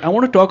 But I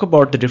want to talk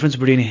about the difference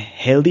between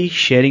healthy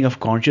sharing of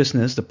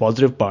consciousness, the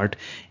positive part,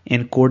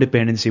 and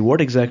codependency.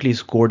 What exactly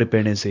is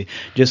codependency?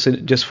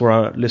 Just for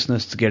our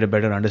listeners to get a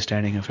better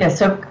understanding of it. Yeah,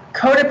 so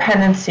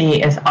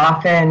codependency is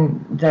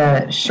often,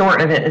 the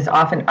short of it is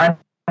often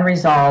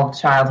unresolved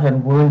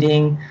childhood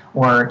wounding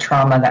or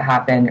trauma that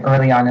happened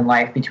early on in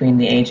life between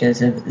the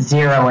ages of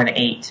 0 and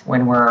 8,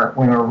 when we're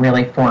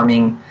really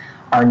forming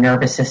our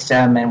nervous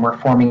system and we're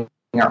forming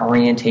our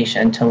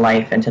orientation to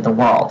life and to the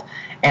world.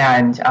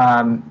 And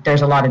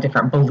there's a lot of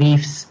different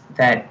beliefs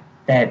that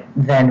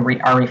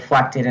then are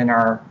reflected in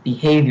our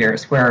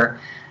behaviors, where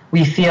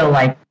we feel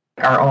like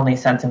our only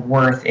sense of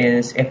worth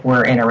is if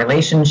we're in a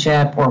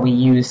relationship, or we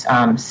use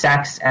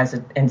sex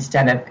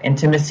instead of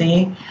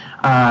intimacy,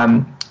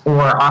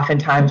 or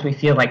oftentimes we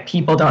feel like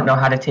people don't know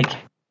how to take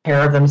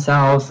care of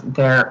themselves.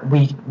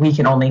 We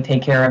can only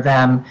take care of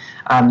them.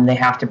 They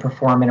have to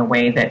perform in a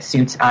way that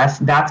suits us.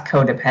 That's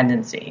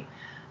codependency,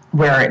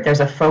 where there's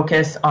a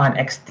focus on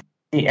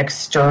the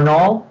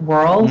external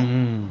world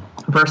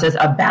versus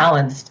a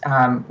balanced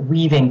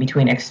weaving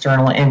between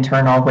external and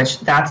internal, which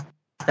that's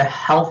the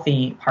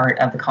healthy part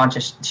of the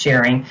conscious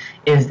sharing,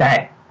 is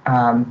that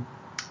I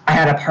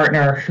had a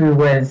partner who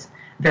was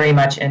very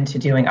much into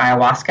doing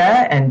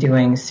ayahuasca and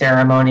doing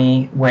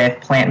ceremony with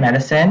plant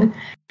medicine.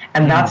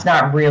 And that's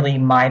not really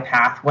my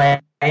pathway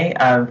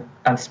of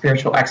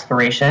spiritual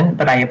exploration,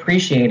 but I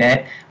appreciate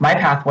it. My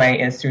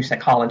pathway is through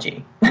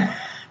psychology.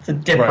 It's a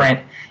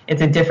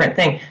different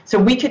thing. So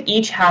we could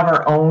each have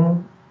our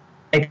own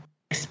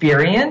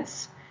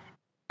experience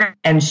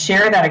and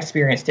share that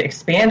experience to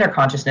expand our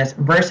consciousness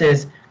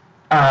versus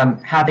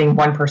having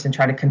one person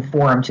try to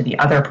conform to the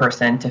other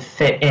person to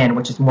fit in,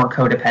 which is more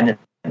codependency.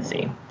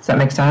 Does that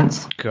make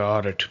sense?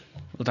 Got it.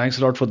 Well, thanks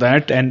a lot for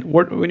that. And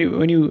when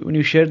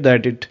you shared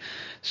that, it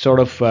sort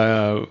of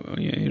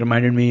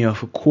reminded me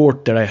of a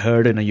quote that I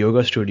heard in a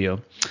yoga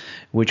studio,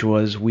 which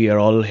was, "We are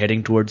all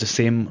heading towards the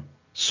same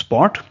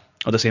spot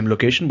or the same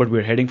location, but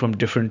we're heading from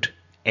different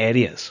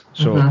areas.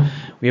 So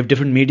we have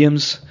different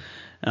mediums,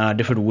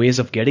 different ways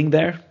of getting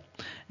there,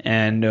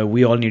 and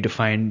we all need to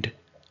find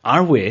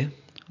our way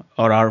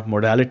or our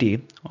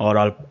modality or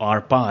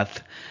our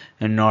path,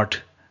 and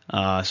not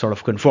sort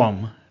of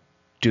conform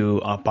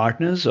to our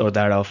partners or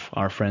that of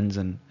our friends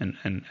and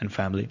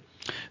family."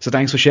 So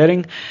thanks for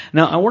sharing.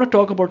 Now I want to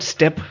talk about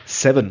step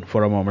 7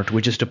 for a moment,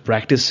 which is to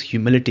practice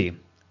humility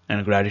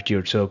and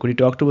gratitude. So could you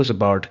talk to us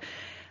about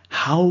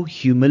how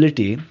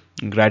humility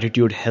and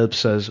gratitude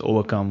helps us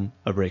overcome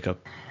a breakup?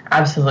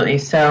 Absolutely.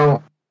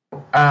 So,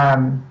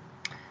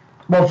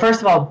 well,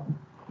 first of all,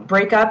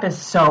 breakup is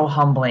so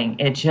humbling.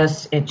 It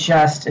just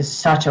is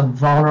such a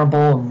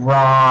vulnerable,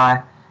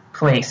 raw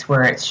place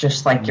where it's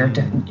just like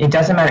it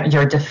doesn't matter.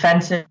 Your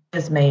defenses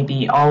may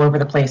be all over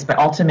the place, but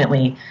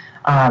ultimately,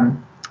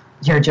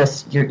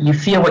 you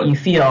feel what you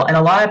feel. And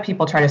a lot of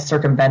people try to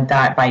circumvent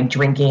that by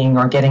drinking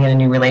or getting in a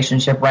new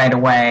relationship right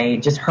away,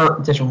 just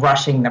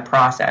rushing the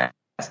process.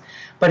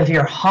 But if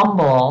you're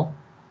humble,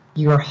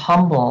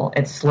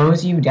 it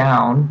slows you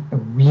down. It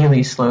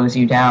really slows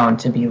you down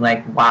to be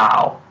like,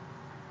 wow,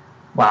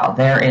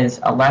 there is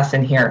a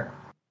lesson here.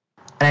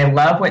 And I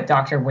love what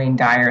Dr. Wayne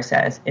Dyer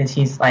says, is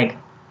he's like,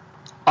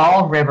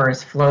 all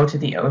rivers flow to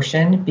the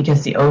ocean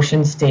because the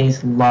ocean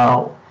stays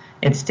low.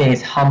 It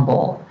stays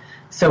humble.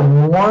 So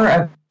more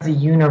of the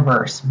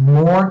universe,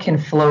 more can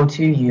flow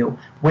to you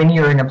when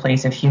you're in a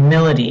place of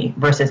humility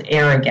versus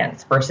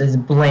arrogance versus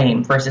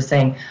blame versus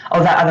saying,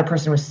 oh, that other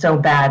person was so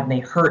bad and they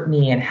hurt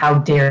me and how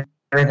dare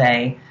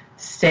they.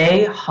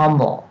 Stay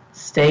humble,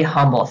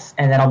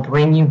 and that'll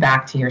bring you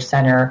back to your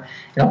center.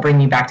 It'll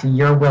bring you back to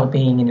your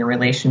well-being and your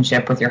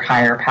relationship with your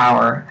higher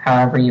power,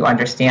 however you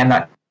understand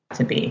that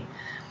to be.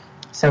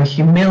 So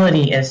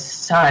humility is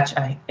such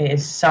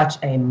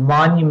a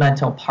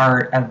monumental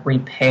part of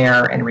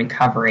repair and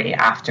recovery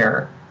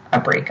after a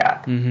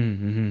breakup.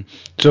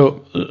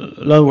 So,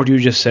 love what you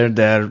just said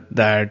there,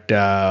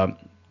 that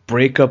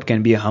breakup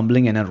can be a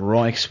humbling and a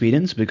raw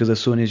experience, because as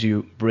soon as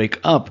you break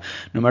up,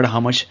 no matter how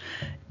much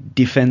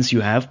defense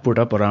you have put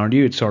up around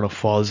you, it sort of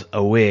falls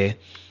away.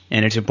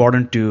 And it's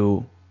important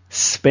to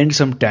spend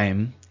some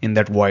time in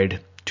that void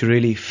to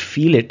really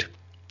feel it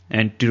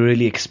and to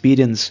really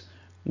experience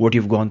what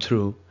you've gone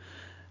through,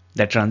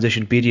 that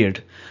transition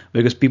period,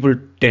 because people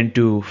tend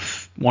to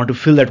want to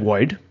fill that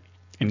void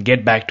and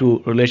get back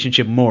to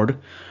relationship mode,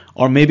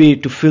 or maybe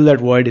to fill that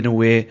void in a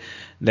way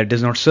that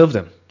does not serve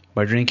them,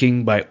 by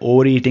drinking, by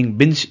overeating,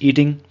 binge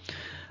eating,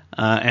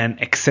 and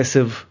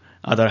excessive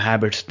other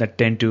habits that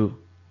tend to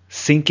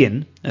sink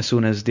in as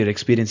soon as they're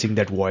experiencing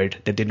that void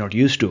that they're not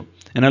used to.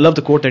 And I love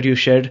the quote that you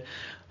shared,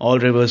 all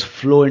rivers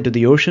flow into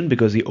the ocean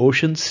because the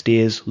ocean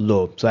stays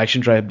low. So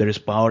Action Tribe, there is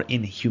power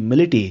in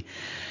humility,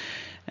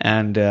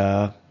 and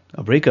a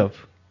breakup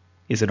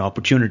is an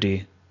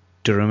opportunity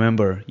to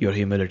remember your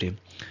humility.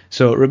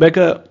 So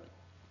Rebecca,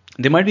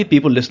 there might be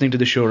people listening to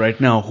the show right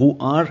now who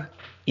are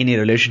in a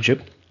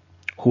relationship,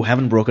 who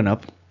haven't broken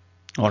up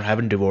or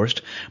haven't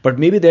divorced, but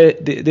maybe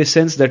they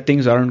sense that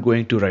things aren't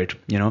going too right.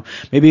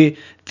 Maybe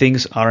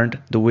things aren't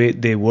the way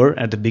they were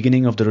at the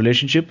beginning of the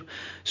relationship.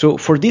 So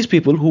for these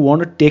people who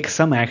want to take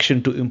some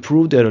action to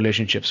improve their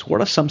relationships,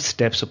 what are some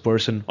steps a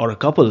person or a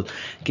couple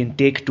can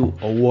take to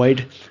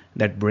avoid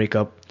that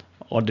breakup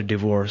or the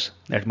divorce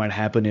that might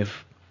happen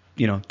if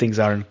things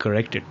aren't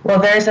corrected? Well,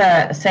 there's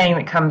a saying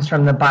that comes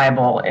from the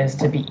Bible, is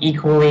to be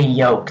equally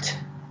yoked.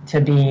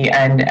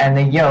 And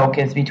the yoke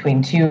is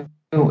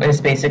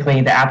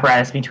basically the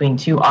apparatus between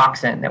two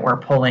oxen that were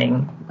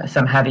pulling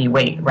some heavy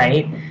weight,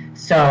 right?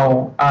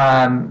 So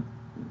that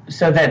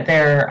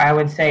I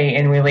would say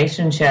in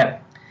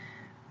relationship,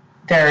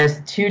 there's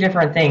two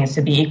different things.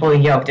 To be equally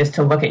yoked is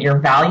to look at your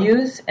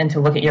values and to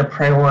look at your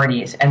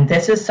priorities. And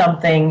this is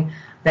something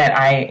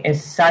that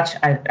is such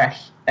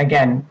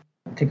again,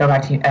 to go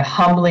back to a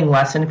humbling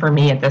lesson for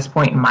me at this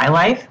point in my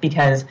life,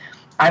 because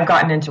I've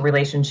gotten into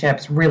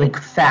relationships really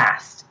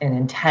fast and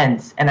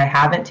intense, and I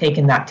haven't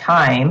taken that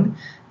time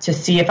to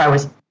see if I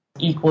was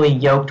equally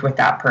yoked with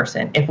that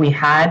person, if we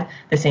had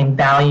the same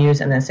values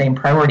and the same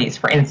priorities.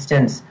 For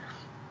instance,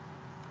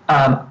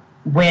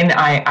 when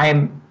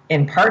I'm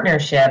in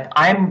partnership,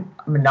 I'm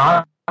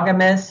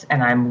monogamous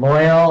and I'm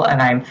loyal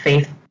and I'm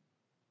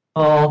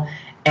faithful,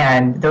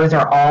 and those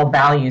are all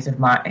values of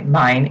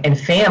mine. And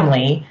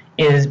family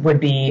would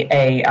be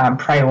a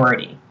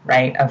priority,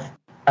 right,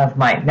 of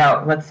mine.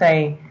 Now, let's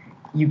say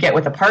you get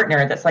with a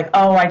partner that's like,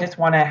 oh, I just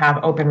want to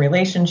have open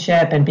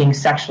relationship and being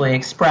sexually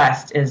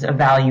expressed is a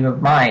value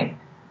of mine.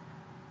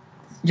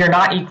 You're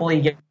not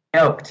equally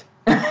yoked.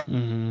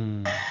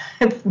 Mm-hmm.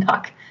 It's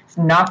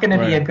not going to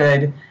be a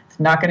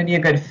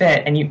good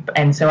fit.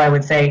 And so I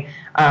would say,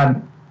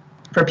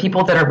 for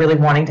people that are really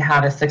wanting to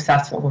have a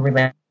successful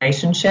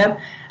relationship,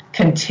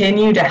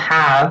 continue to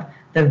have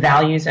the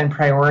values and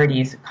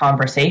priorities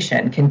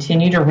conversation.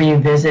 Continue to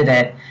revisit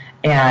it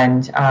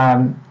and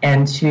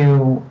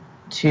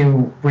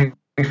to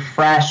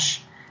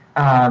refresh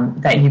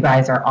that you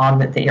guys are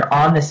that you're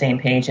on the same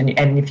page.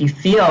 And if you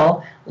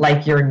feel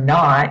like you're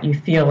not, you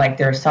feel like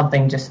there's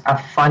something, just a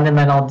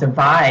fundamental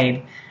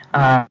divide.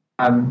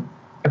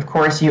 Of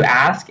course, you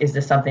ask, is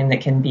this something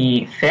that can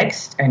be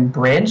fixed and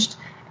bridged?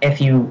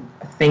 If you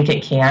think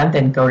it can,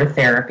 then go to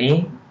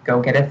therapy.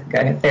 Go get a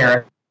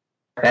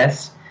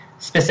therapist.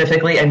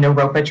 Specifically a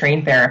Naropa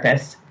trained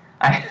therapist.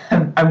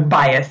 I'm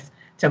biased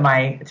to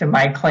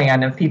my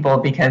clan of people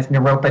because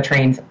Naropa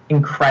trains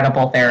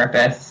incredible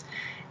therapists,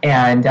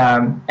 and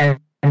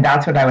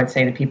that's what I would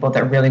say to people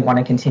that really want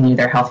to continue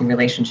their healthy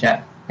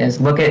relationship, is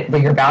look at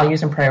your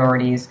values and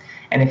priorities,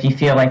 and if you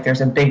feel like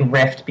there's a big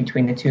rift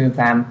between the two of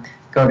them,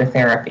 go to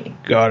therapy.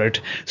 Got it.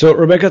 So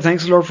Rebecca,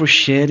 thanks a lot for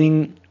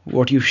sharing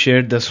what you've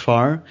shared thus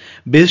far.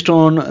 Based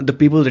on the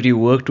people that you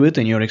worked with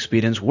and your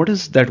experience, what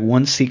is that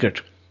one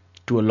secret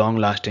to a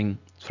long-lasting,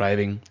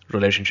 thriving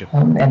relationship?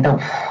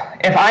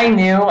 If I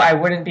knew, I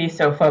wouldn't be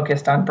so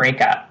focused on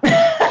breakup.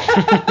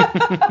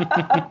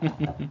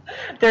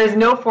 There's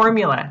no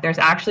formula. There's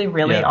actually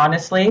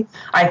honestly,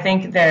 I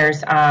think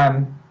there's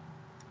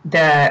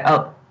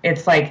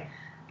it's like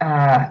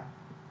the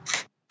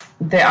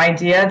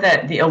idea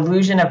that the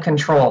illusion of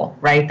control,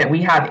 right? That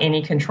we have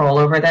any control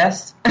over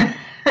this.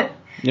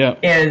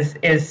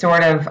 is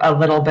sort of a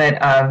little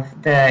bit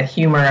of the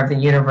humor of the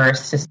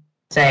universe to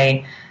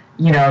say,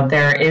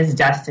 there is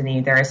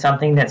destiny. There is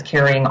something that's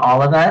carrying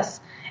all of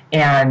us.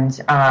 And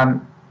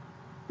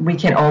we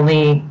can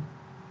only,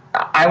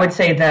 I would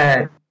say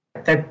the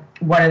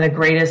one of the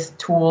greatest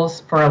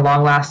tools for a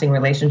long-lasting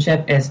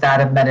relationship is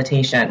that of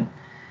meditation.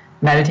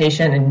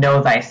 Meditation and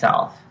know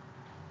thyself.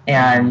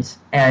 And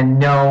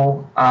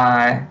know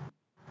that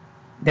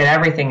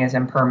everything is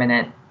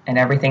impermanent and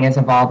everything is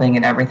evolving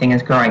and everything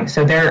is growing.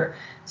 So to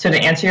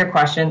answer your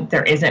question,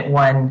 there isn't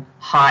one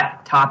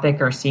hot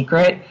topic or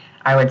secret.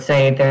 I would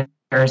say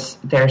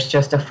there's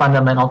just a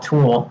fundamental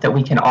tool that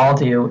we can all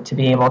do to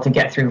be able to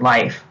get through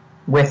life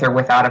with or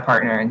without a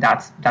partner, and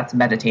that's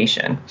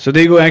meditation. So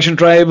there you go, Action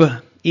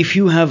Tribe. If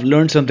you have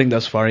learned something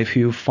thus far, if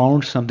you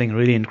found something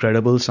really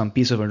incredible, some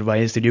piece of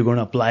advice that you're going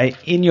to apply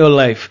in your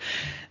life,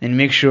 and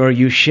make sure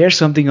you share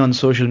something on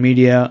social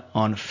media,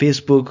 on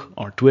Facebook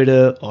or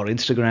Twitter or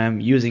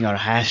Instagram, using our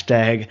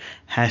hashtag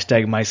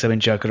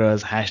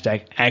My7Chakras,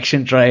 hashtag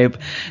Action Tribe,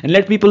 and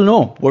let people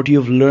know what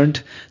you've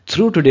learned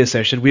through today's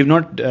session. We're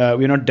not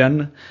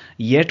done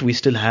yet. We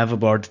still have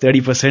about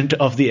 30%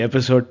 of the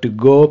episode to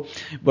go,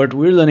 but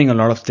we're learning a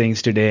lot of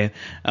things today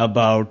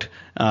about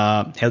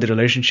healthy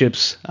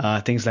relationships,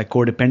 things like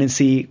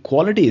codependency,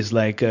 qualities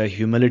like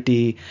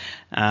humility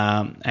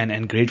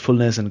and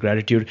gratefulness and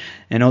gratitude,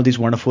 and all these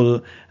wonderful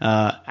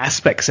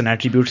aspects and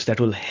attributes that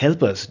will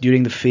help us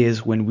during the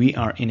phase when we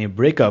are in a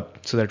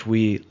breakup, so that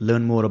we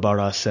learn more about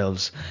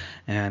ourselves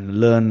and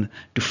learn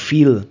to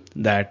feel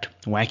that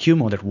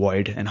vacuum or that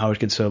void and how it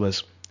can serve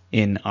us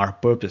in our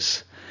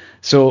purpose.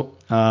 So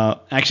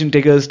action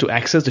takers, to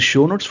access the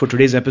show notes for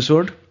today's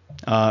episode,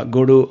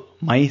 go to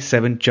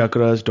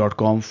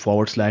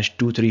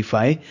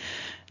my7chakras.com/235.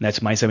 That's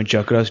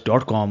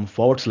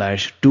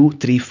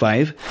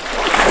my7chakras.com/235.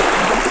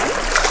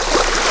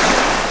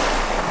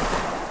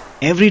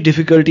 Every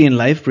difficulty in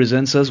life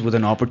presents us with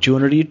an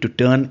opportunity to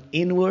turn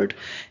inward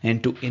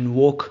and to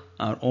invoke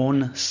our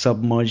own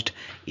submerged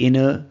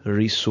inner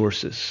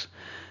resources.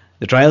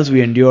 The trials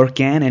we endure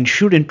can and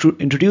should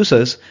introduce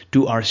us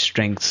to our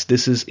strengths.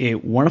 This is a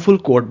wonderful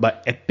quote by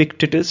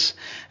Epictetus.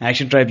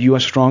 Action Tribe, you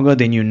are stronger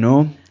than you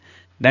know.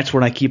 That's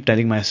what I keep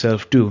telling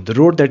myself too. The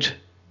road that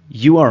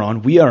you are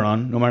on, we are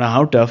on, no matter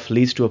how tough,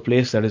 leads to a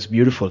place that is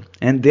beautiful.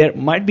 And there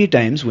might be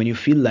times when you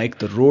feel like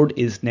the road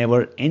is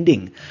never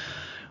ending.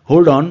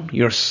 Hold on,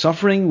 your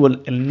suffering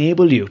will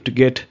enable you to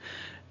get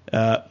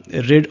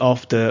rid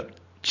of the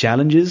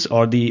challenges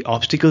or the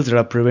obstacles that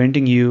are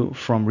preventing you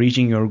from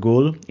reaching your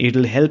goal. It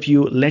will help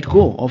you let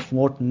go of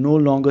what no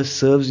longer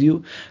serves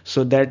you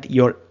so that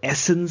your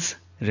essence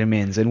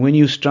remains. And when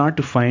you start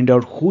to find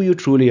out who you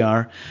truly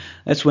are,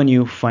 that's when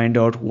you find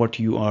out what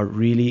you are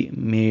really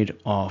made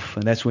of.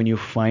 And that's when you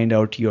find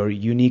out your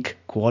unique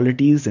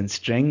qualities and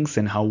strengths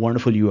and how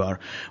wonderful you are.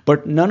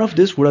 But none of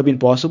this would have been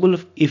possible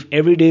if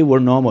every day were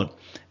normal.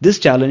 This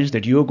challenge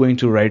that you're going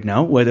through right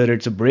now, whether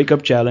it's a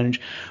breakup challenge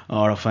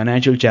or a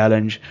financial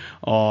challenge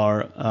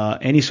or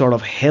any sort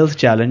of health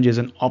challenge, is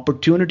an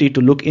opportunity to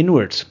look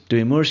inwards, to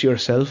immerse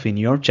yourself in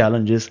your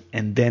challenges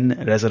and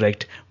then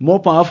resurrect more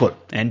powerful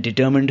and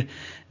determined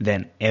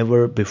than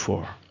ever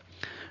before.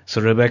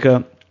 So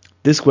Rebecca,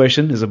 this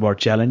question is about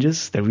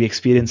challenges that we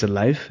experience in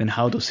life and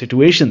how those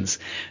situations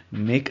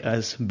make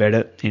us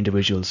better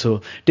individuals.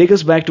 So take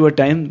us back to a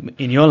time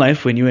in your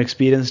life when you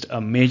experienced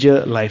a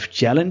major life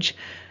challenge.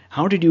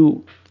 How did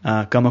you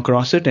come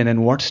across it, and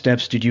then what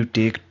steps did you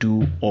take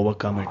to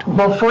overcome it?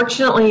 Well,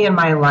 fortunately in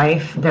my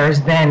life, there's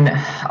been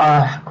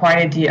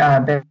quite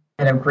a bit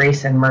of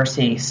grace and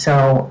mercy.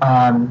 So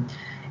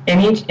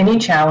any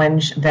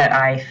challenge that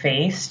I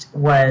faced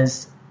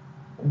was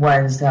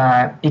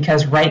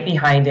because right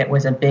behind it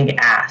was a big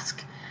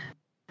ask.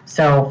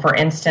 So, for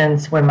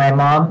instance, when my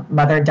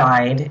mother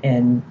died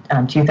in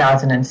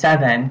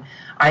 2007,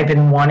 I've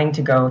been wanting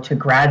to go to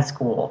grad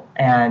school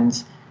and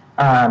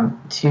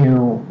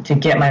to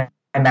get my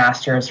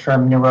master's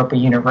from Naropa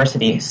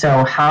University.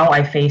 So how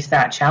I faced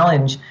that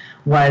challenge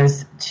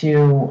was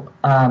to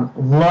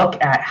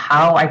look at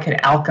how I could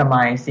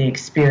alchemize the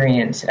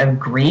experience of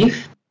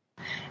grief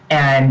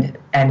and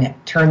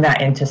turn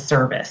that into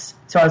service.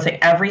 So I would say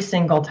every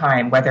single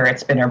time, whether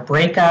it's been a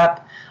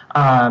breakup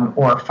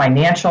or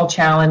financial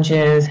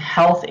challenges,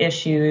 health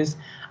issues,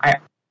 I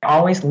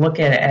always look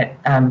at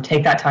it,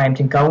 take that time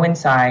to go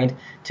inside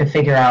to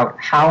figure out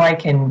how I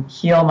can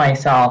heal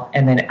myself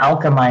and then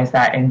alchemize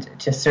that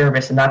into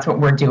service. And that's what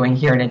we're doing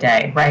here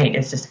today, right?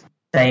 Is to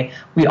say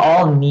we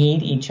all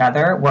need each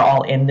other. We're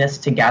all in this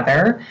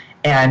together,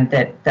 and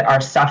that our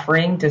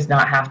suffering does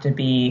not have to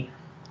be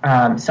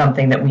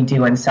something that we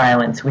do in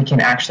silence. We can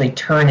actually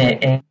turn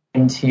it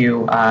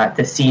into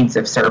the seeds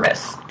of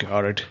service.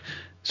 Got it.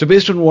 So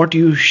based on what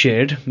you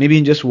shared, maybe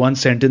in just one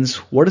sentence,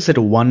 what is that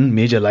one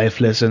major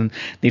life lesson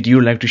that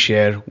you'd like to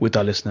share with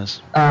our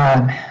listeners?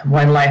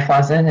 One life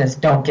lesson is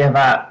don't give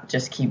up.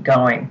 Just keep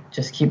going.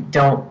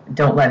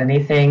 Don't let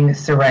anything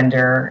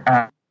surrender.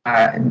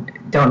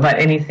 Don't let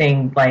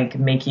anything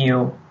make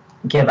you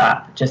give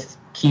up. Just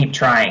keep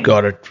trying.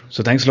 Got it.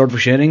 So thanks a lot for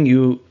sharing.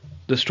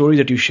 The story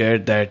that you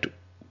shared that,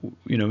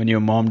 when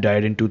your mom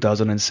died in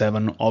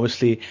 2007,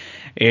 obviously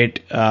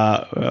it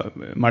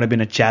might have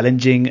been a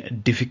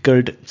challenging,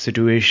 difficult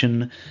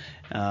situation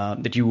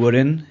that you were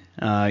in.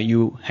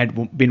 You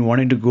had been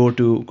wanting to go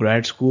to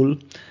grad school.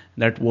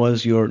 That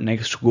was your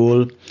next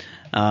goal.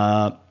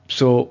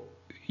 So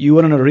you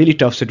were in a really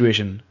tough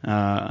situation,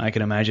 I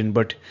can imagine.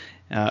 But,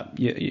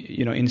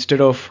 instead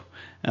of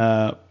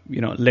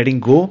letting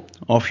go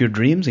of your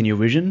dreams and your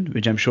vision,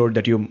 which I'm sure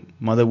that your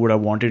mother would have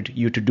wanted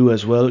you to do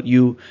as well,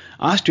 you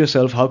asked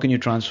yourself, how can you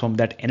transform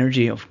that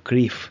energy of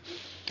grief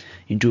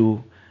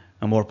into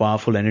a more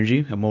powerful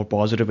energy, a more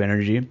positive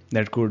energy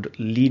that could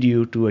lead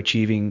you to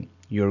achieving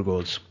your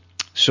goals?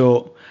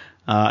 So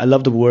I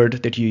love the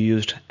word that you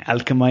used,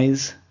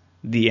 alchemize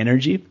the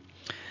energy.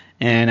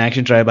 And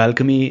Action Tribe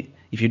alchemy,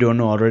 if you don't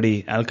know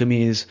already,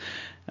 alchemy is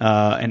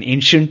an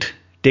ancient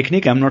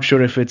technique. I'm not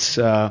sure if it's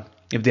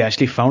if they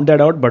actually found that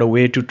out, but a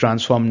way to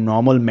transform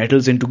normal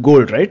metals into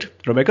gold, right,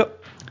 Rebecca?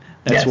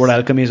 That's what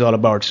alchemy is all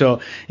about.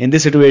 So in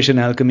this situation,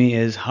 alchemy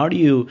is how do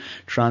you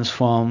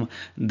transform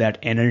that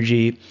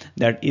energy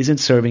that isn't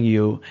serving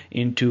you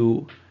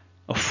into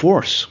a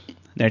force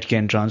that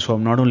can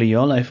transform not only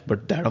your life,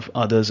 but that of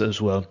others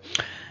as well.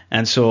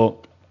 And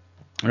so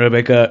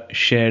Rebecca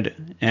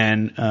shared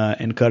and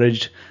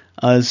encouraged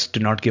us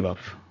to not give up,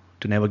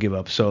 to never give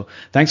up. So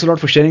thanks a lot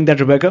for sharing that,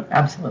 Rebecca.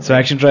 Absolutely. So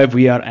Action Tribe,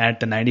 we are at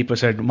the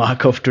 90%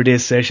 mark of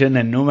today's session,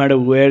 and no matter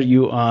where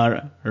you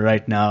are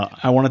right now,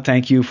 I want to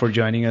thank you for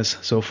joining us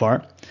so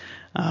far.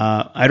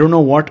 I don't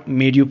know what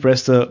made you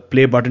press the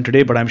play button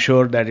today, but I'm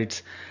sure that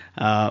it's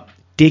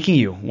taking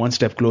you one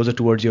step closer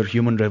towards your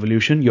human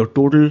revolution, your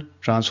total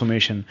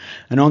transformation.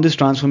 And on this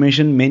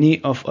transformation,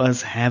 many of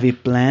us have a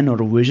plan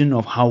or a vision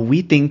of how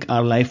we think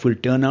our life will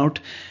turn out.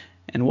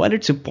 And while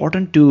it's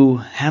important to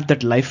have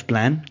that life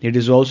plan, it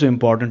is also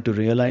important to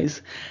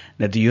realize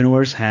that the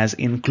universe has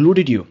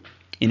included you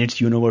in its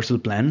universal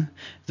plan.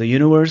 The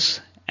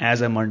universe,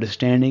 as I'm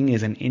understanding,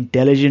 is an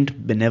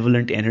intelligent,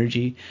 benevolent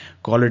energy.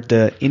 Call it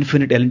the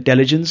infinite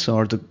intelligence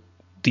or the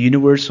the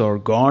universe or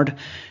God,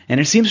 and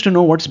it seems to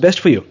know what's best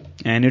for you.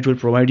 And it will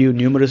provide you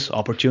numerous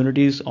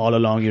opportunities all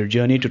along your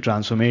journey to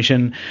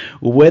transformation,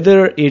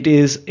 whether it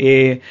is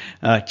a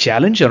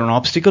challenge or an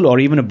obstacle or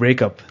even a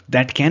breakup.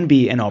 That can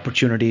be an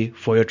opportunity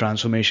for your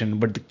transformation.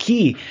 But the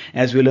key,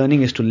 as we're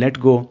learning, is to let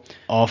go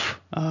of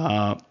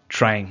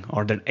trying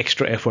or that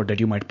extra effort that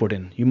you might put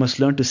in. You must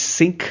learn to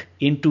sink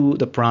into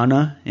the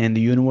prana and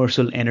the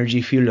universal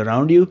energy field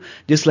around you,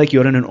 just like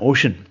you're in an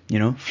ocean,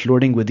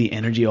 floating with the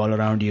energy all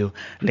around you,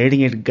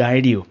 letting it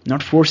guide you,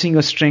 not forcing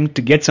your strength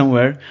to get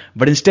somewhere,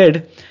 but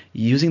instead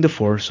using the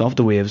force of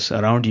the waves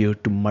around you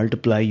to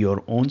multiply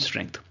your own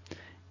strength.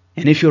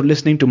 And if you're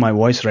listening to my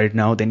voice right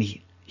now, then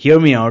hear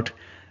me out,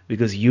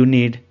 because you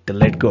need to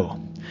let go.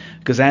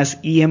 Because as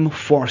E.M.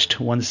 Forst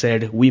once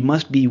said, we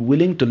must be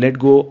willing to let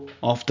go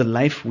of the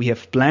life we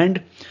have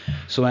planned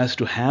so as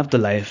to have the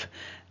life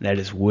that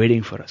is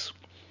waiting for us.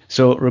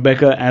 So,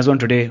 Rebecca, as on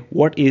today,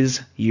 what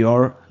is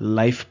your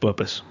life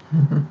purpose?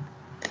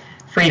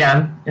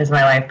 Freedom is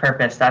my life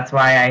purpose. That's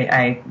why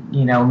I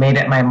made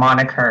it my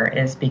moniker,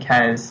 is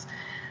because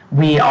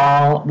we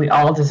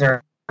all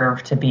deserve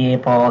to be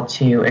able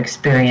to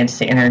experience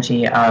the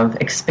energy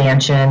of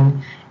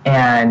expansion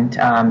and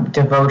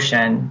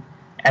devotion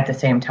at the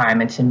same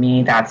time. And to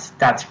me,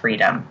 that's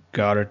freedom.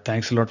 Got it.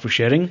 Thanks a lot for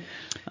sharing.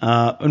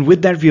 And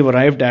with that, we've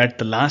arrived at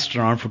the last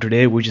round for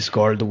today, which is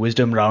called the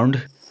Wisdom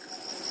Round.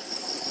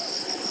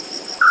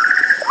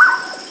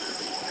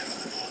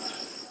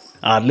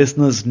 Our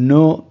listeners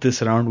know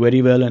this round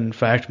very well. And in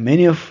fact,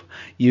 many of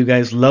you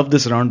guys love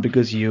this round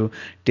because you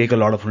take a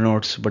lot of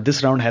notes. But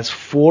this round has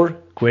 4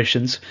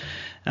 questions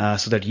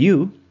so that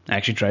you,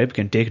 Action Tribe,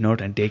 can take note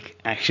and take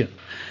action.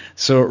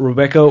 So,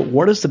 Rebecca,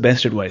 what is the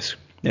best advice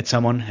that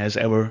someone has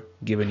ever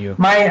given you?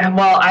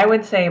 I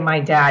would say my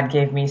dad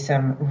gave me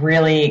some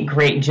really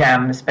great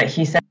gems, but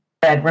he said,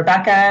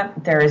 Rebecca,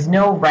 there is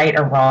no right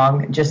or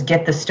wrong. Just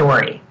get the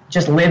story.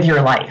 Just live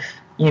your life,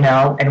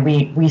 and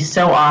we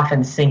so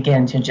often sink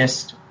into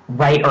just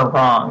right or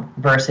wrong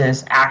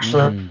versus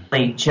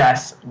actually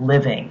just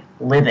live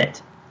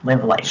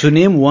life. So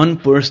name one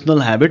personal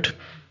habit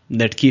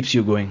that keeps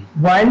you going.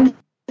 One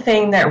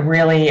thing that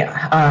really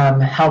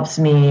helps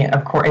me,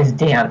 of course, is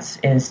dance,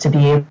 is to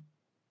be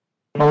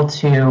able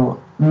to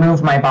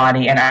move my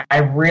body. And I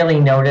really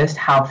noticed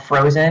how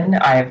frozen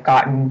I've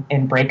gotten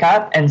in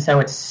breakup. And so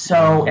it's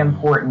so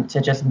important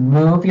to just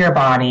move your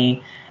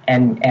body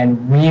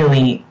and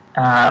really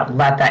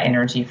let that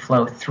energy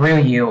flow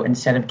through you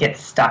instead of get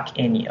stuck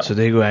in you. So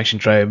there you go, Action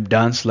Tribe.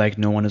 Dance like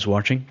no one is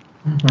watching.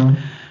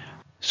 Mm-hmm.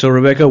 So,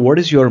 Rebecca, what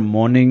is your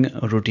morning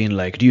routine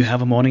like? Do you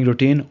have a morning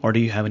routine, or do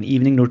you have an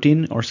evening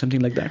routine or something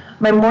like that?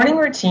 My morning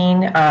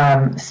routine,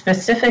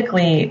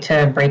 specifically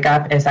to break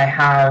up, is I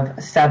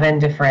have 7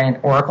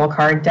 different oracle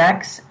card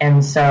decks.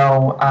 And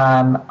so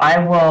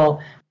I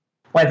will,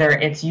 whether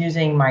it's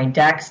using my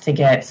decks to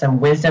get some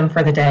wisdom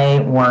for the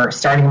day or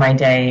starting my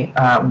day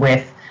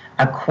with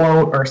a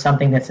quote or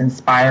something that's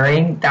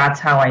inspiring, that's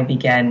how I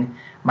begin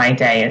my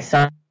day. It's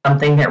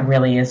something that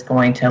really is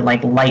going to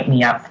light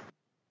me up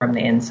from the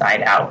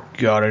inside out.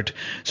 Got it.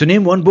 So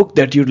name one book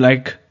that you'd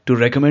like to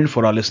recommend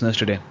for our listeners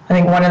today. I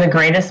think one of the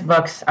greatest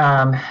books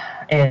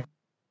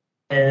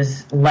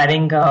is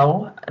Letting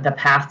Go, The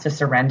Path to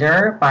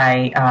Surrender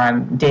by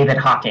David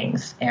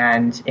Hawkins.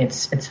 And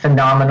it's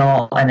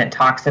phenomenal, and it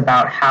talks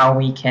about how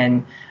we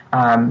can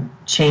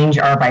change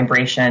our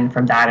vibration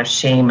from that of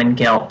shame and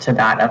guilt to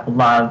that of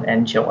love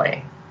and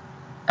joy,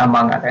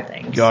 among other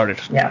things. Got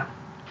it. Yeah.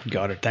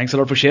 Got it. Thanks a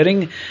lot for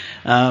sharing.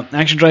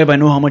 Action Tribe, I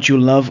know how much you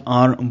love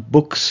our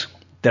books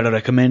that are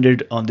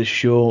recommended on this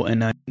show,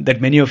 and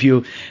that many of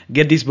you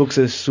get these books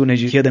as soon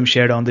as you hear them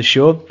shared on the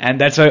show.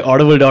 And that's why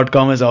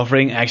Audible.com is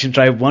offering Action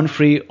Tribe one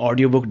free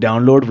audiobook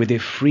download with a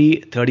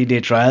free 30-day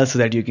trial so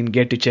that you can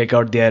get to check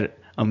out their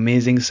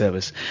amazing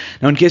service.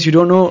 Now, in case you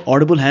don't know,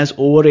 Audible has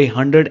over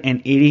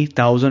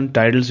 180,000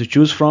 titles to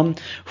choose from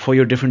for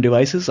your different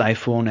devices,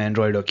 iPhone,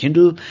 Android, or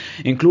Kindle,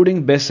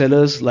 including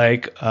bestsellers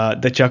like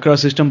The Chakra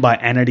System by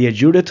Anadia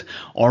Judith,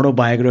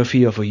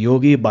 Autobiography of a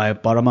Yogi by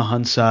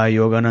Paramahansa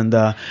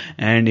Yogananda,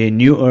 and A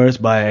New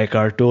Earth by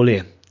Eckhart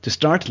Tolle. To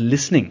start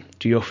listening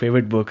to your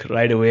favorite book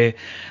right away,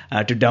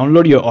 to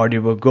download your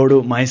audiobook, go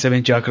to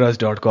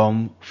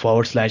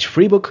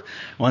my7chakras.com/free book.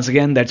 Once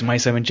again, that's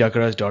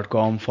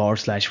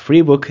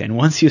my7chakras.com/free book. And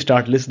once you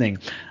start listening,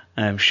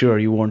 I'm sure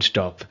you won't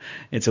stop.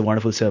 It's a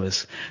wonderful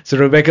service. So,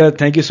 Rebecca,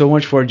 thank you so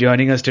much for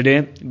joining us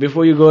today.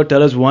 Before you go,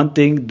 tell us one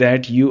thing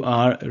that you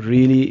are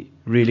really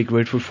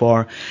grateful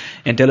for,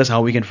 and tell us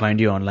how we can find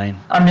you online.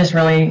 I'm just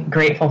really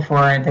grateful for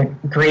the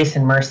grace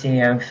and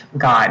mercy of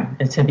God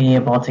to be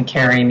able to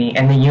carry me,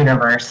 and the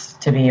universe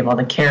to be able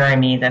to carry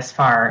me this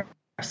far,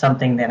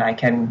 something that I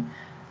can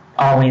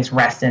always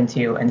rest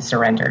into and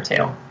surrender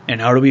to.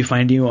 And how do we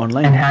find you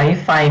online? And how you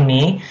find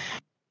me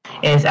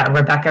is at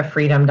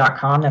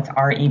RebeccaFreedom.com. That's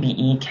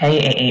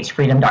REBEKAH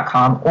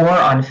Freedom.com, or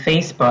on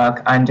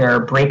Facebook under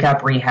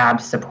Breakup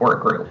Rehab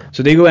Support Group.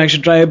 So there you go,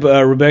 Action Tribe,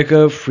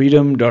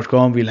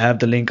 RebeccaFreedom.com. We'll have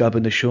the link up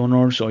in the show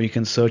notes, or you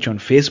can search on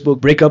Facebook,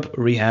 Breakup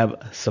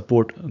Rehab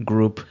Support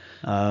Group,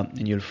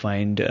 and you'll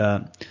find...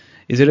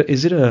 Is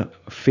it a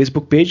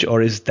Facebook page,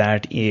 or is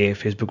that a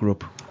Facebook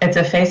group? It's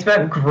a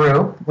Facebook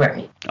group.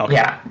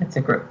 Yeah, it's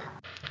a group.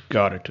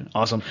 Got it.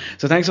 Awesome.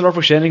 So thanks a lot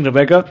for sharing,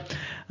 Rebecca.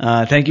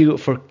 Thank you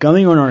for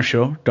coming on our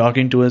show,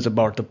 talking to us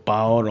about the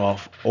power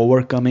of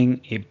overcoming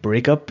a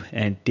breakup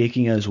and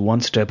taking us one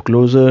step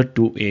closer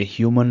to a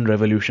human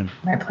revolution.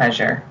 My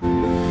pleasure.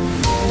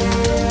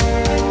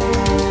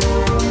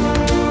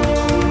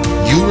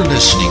 You were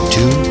listening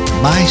to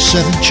My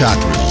Seven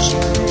Chakras.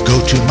 Go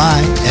to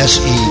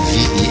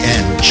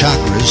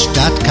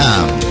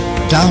mysevenchakras.com.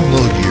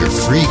 Download your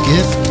free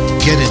gift,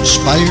 get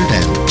inspired,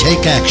 and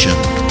take action.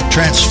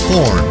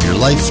 Transform your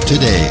life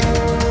today.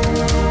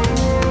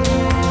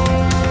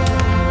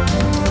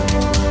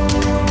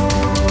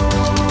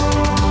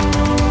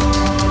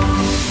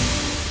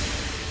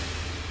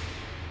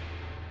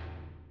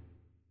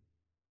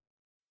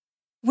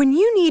 When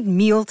you need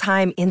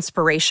mealtime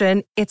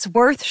inspiration, it's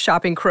worth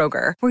shopping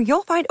Kroger, where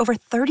you'll find over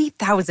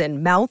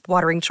 30,000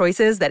 mouth-watering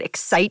choices that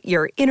excite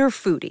your inner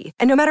foodie.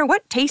 And no matter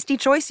what tasty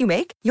choice you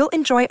make, you'll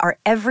enjoy our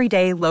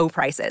everyday low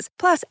prices,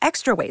 plus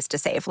extra ways to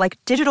save, like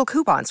digital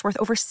coupons worth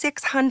over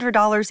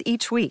 $600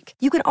 each week.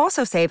 You can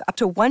also save up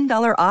to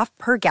 $1 off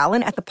per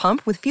gallon at the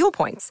pump with fuel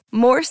points.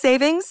 More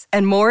savings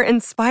and more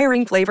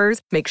inspiring flavors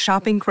make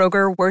shopping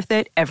Kroger worth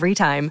it every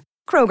time.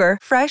 Kroger,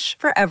 fresh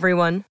for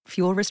everyone.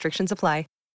 Fuel restrictions apply.